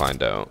afraid to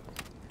find out.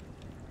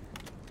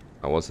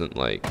 I wasn't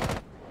like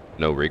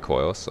no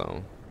recoil,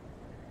 so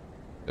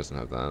it doesn't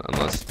have that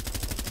unless.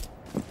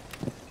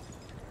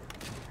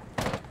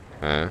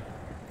 Okay.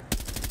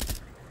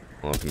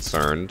 A little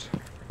concerned.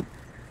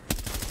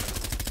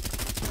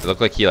 It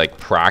looked like he like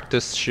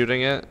practiced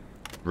shooting it,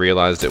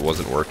 realized it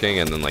wasn't working,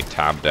 and then like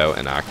tabbed out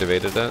and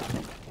activated it.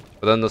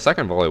 But then the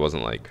second volley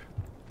wasn't like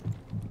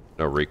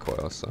no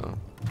recoil, so.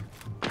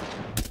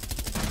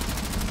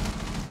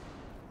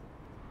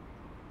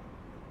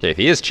 Okay, if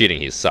he is cheating,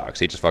 he sucks.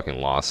 He just fucking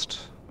lost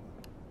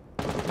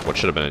what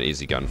should have been an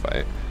easy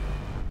gunfight.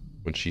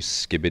 When she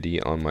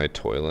skibbity on my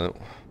toilet.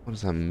 What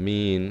does that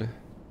mean?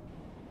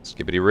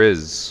 Skibbity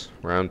Riz,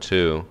 round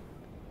 2.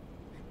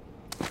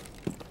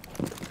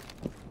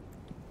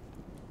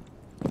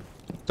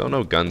 Don't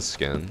know gun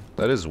skin.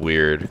 That is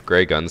weird.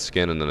 Gray gun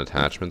skin and then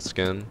attachment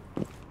skin.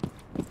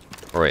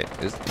 Oh wait,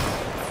 does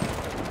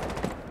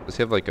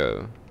he have like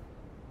a?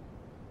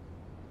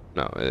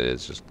 No, it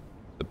is just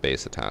the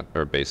base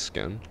base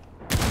skin.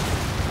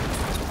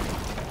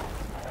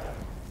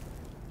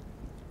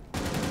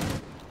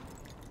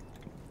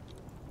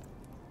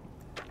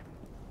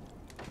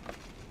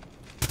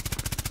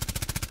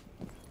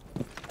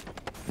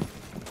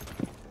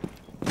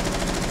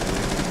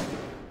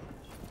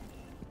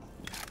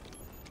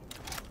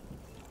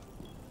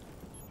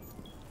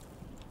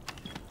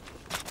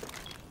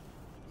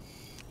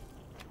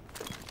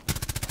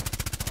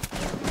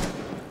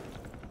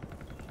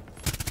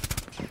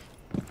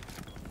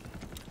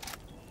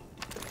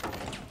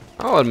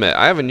 I'll admit,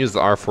 I haven't used the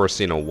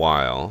R4C in a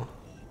while.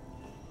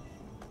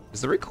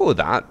 Is the recoil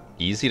that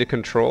easy to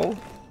control?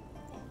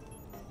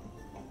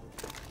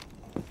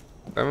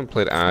 I haven't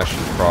played Ash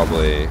in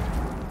probably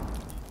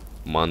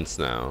months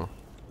now.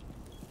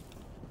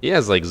 He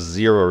has like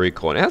 0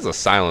 recoil, and it has a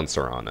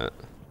silencer on it.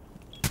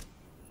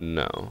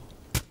 No.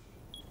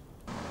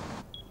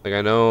 Like,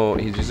 I know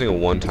he's using a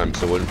one-time,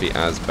 so it wouldn't be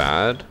as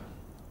bad.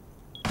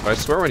 But I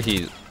swear when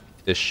he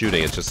is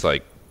shooting, it's just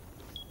like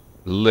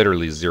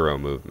literally 0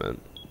 movement.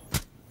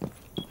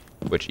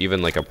 Which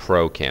even like a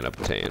pro can't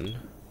obtain.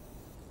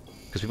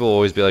 Because people will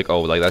always be like,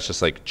 oh, like that's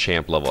just like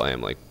champ level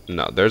aim. Like,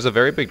 no, there's a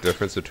very big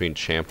difference between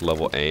champ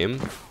level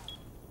aim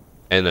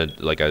and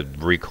like a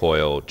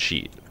recoil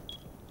cheat.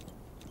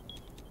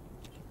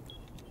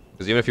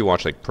 Because even if you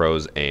watch like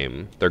pros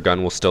aim, their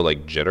gun will still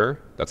like jitter.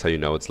 That's how you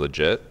know it's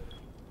legit.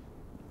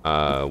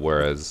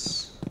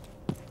 Whereas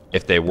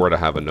if they were to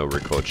have a no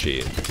recoil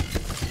cheat,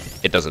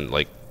 it doesn't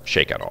like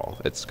shake at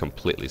all. It's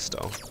completely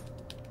still.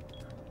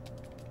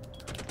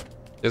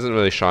 Isn't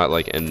really shot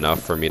like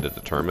enough for me to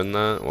determine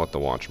that. We'll have to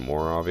watch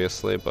more,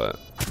 obviously, but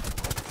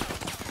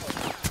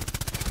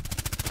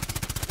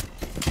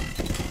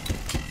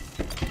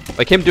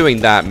Like, him doing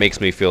that makes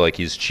me feel like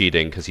he's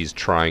cheating because he's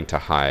trying to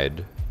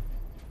hide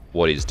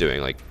what he's doing.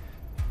 Like,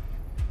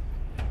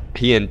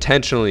 he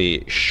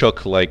intentionally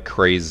shook like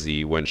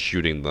crazy when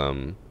shooting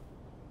them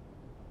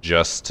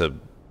just to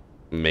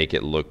make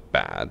it look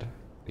bad.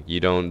 Like, you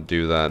don't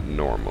do that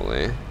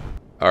normally.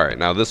 Alright,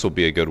 now this will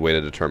be a good way to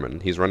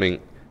determine. He's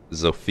running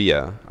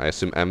Zofia. I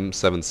assume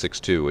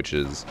M762, which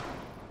is...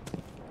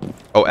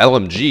 Oh,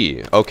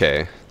 LMG.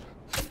 Okay.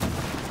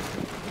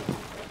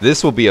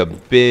 This will be a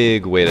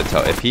big way to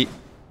tell. If he...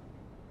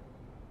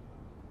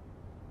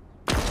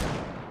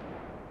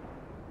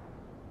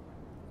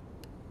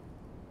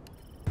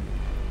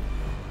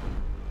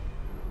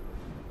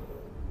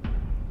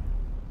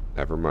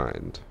 Never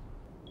mind.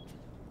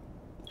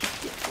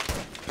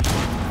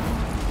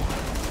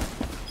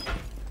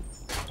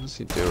 What is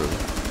he doing?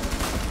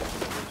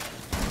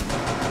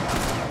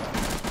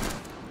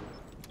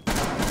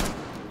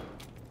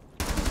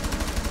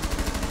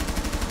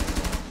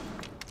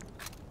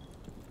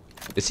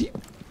 Is he...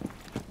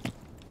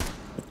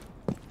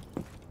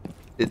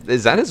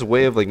 Is that his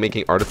way of, like,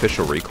 making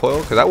artificial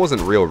recoil? Because that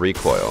wasn't real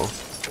recoil.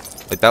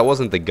 Like, that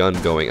wasn't the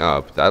gun going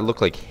up. That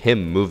looked like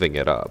him moving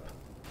it up.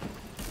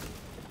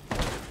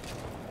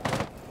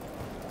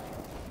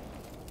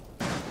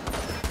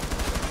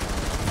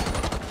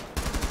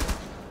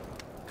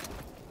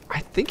 I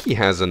think he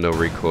has a no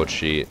recoil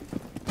cheat.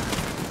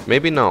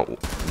 Maybe not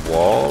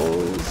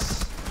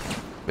walls?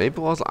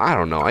 Maybe walls? I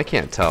don't know. I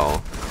can't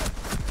tell.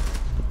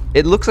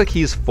 It looks like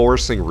he's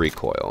forcing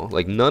recoil.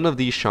 Like, none of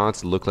these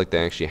shots look like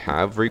they actually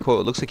have recoil.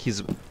 It looks like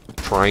he's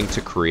trying to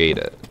create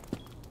it.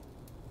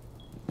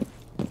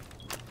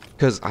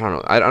 Because, I don't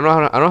know. I don't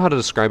know how to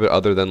describe it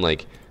other than,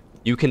 like,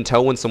 you can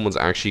tell when someone's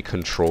actually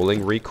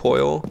controlling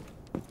recoil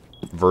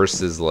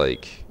versus,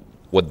 like,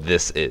 what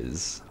this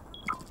is.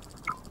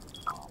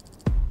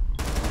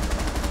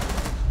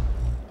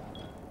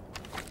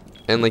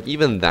 And, like,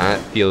 even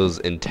that feels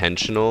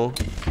intentional.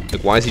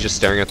 Like, why is he just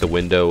staring at the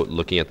window,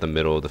 looking at the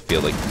middle of the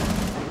field? Like,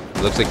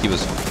 it looks like he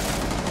was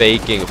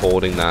faking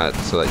holding that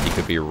so that he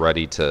could be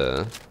ready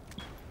to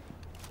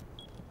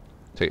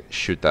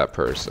shoot that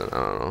person. I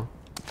don't know.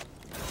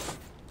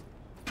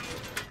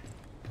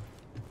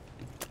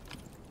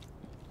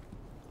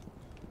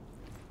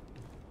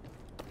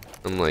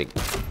 I'm like...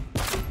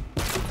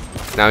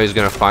 Now he's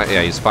gonna fire...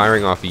 Yeah, he's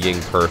firing off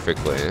Ying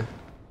perfectly.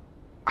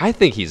 I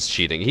think he's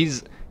cheating.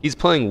 He's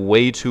playing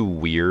way too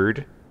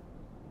weird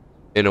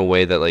in a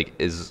way that, like,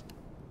 is...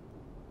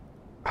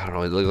 I don't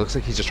know, it looks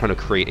like he's just trying to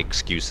create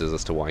excuses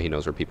as to why he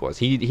knows where people is.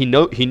 He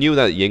knew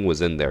that Ying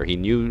was in there. He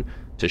knew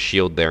to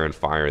shield there and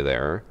fire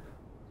there.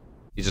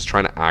 He's just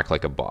trying to act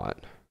like a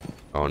bot.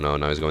 Oh no,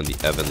 now he's going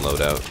the Evan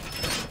loadout.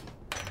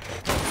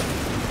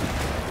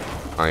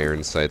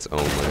 Iron sights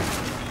only.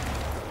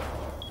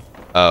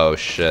 Oh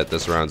shit,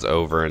 this round's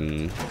over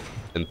in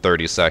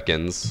 30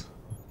 seconds.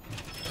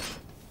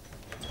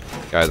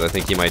 Guys, I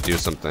think he might do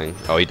something.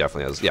 Oh, he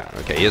definitely has. Yeah,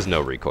 okay, he has no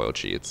recoil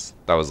cheats.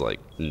 That was like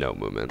no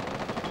movement.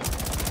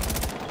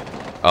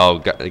 Oh,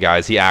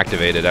 guys, he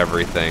activated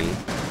everything.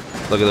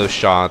 Look at those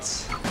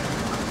shots.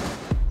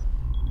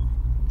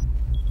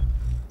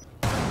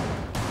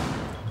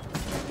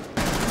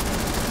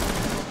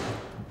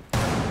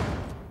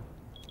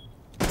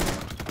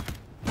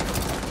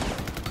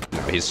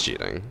 No, he's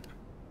cheating.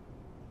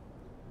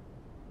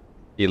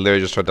 He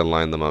literally just tried to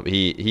line them up.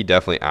 He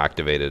definitely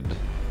activated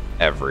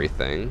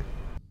everything.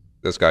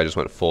 This guy just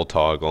went full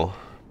toggle.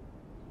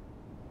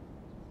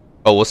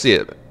 Oh, we'll see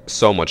it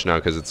so much now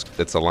because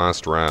it's the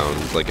last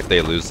round. Like, if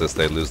they lose this,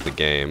 they lose the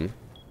game.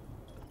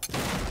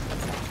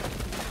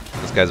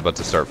 This guy's about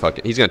to start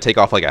fucking... He's gonna take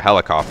off like a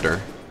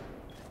helicopter.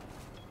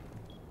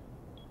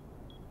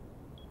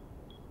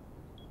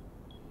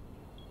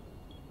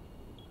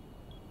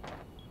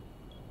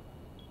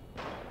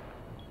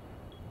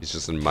 He's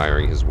just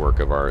admiring his work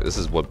of art. This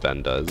is what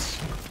Ben does.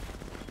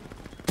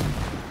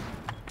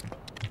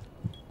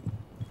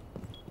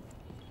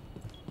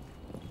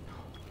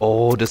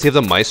 Oh, does he have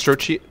the Maestro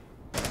cheat?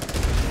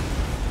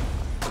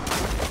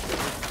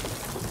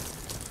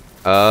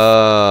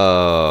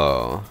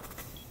 Oh.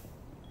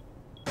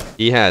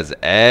 He has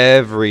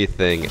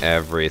everything. I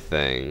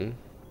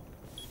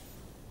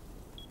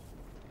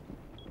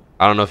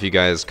don't know if you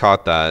guys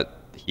caught that.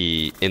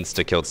 He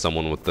insta-killed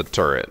someone with the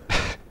turret.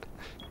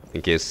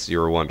 In case you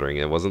were wondering,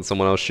 it wasn't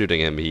someone else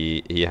shooting him.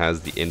 He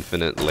has the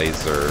infinite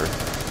laser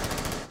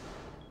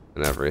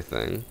and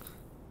everything.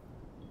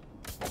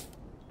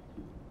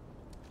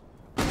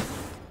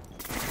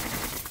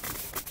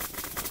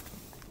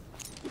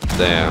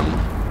 Damn.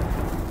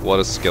 What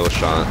a skill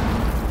shot.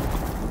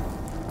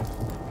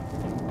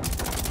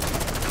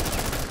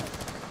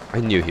 I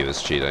knew he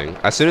was cheating.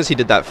 As soon as he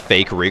did that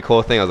fake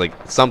recoil thing, I was like,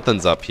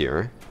 something's up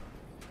here.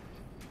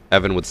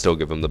 Evan would still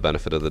give him the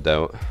benefit of the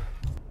doubt.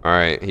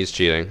 Alright, he's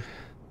cheating.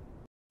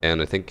 And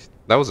I think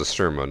that was a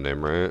stream mode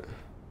name, right?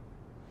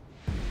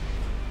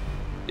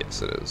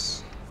 Yes, it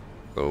is.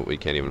 So we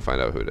can't even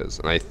find out who it is.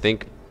 And I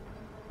think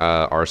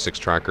R6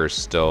 tracker is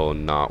still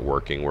not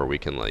working where we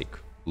can, like,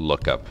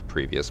 look up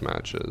previous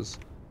matches.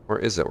 Or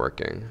is it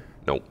working?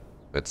 Nope.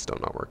 It's still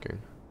not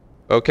working.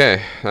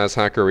 Okay, that's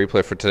Hacker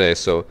Replay for today.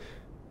 So,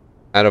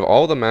 out of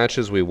all the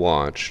matches we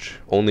watched,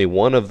 only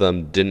one of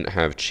them didn't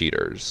have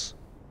cheaters.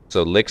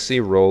 So,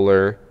 Lixie,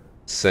 Roller,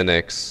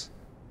 Cynics,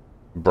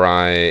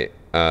 Bry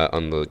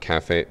on the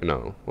cafe.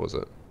 No, what was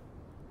it?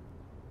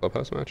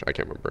 Clubhouse match? I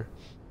can't remember.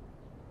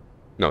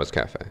 No, it's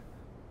cafe.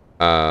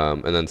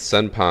 And then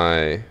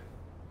Senpai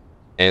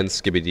and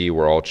Skibidi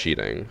were all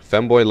cheating.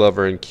 Femboy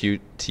Lover and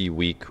QT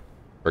Week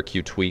or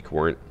Q Tweak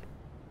weren't.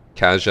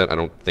 Kazjet I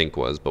don't think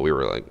was, but we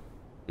were like,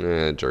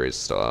 jury's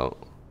still out.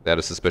 They had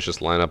a suspicious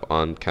lineup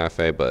on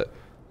cafe, but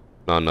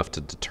not enough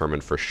to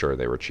determine for sure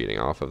they were cheating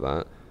off of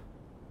that.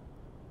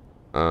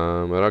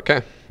 But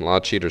okay, a lot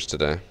of cheaters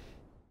today.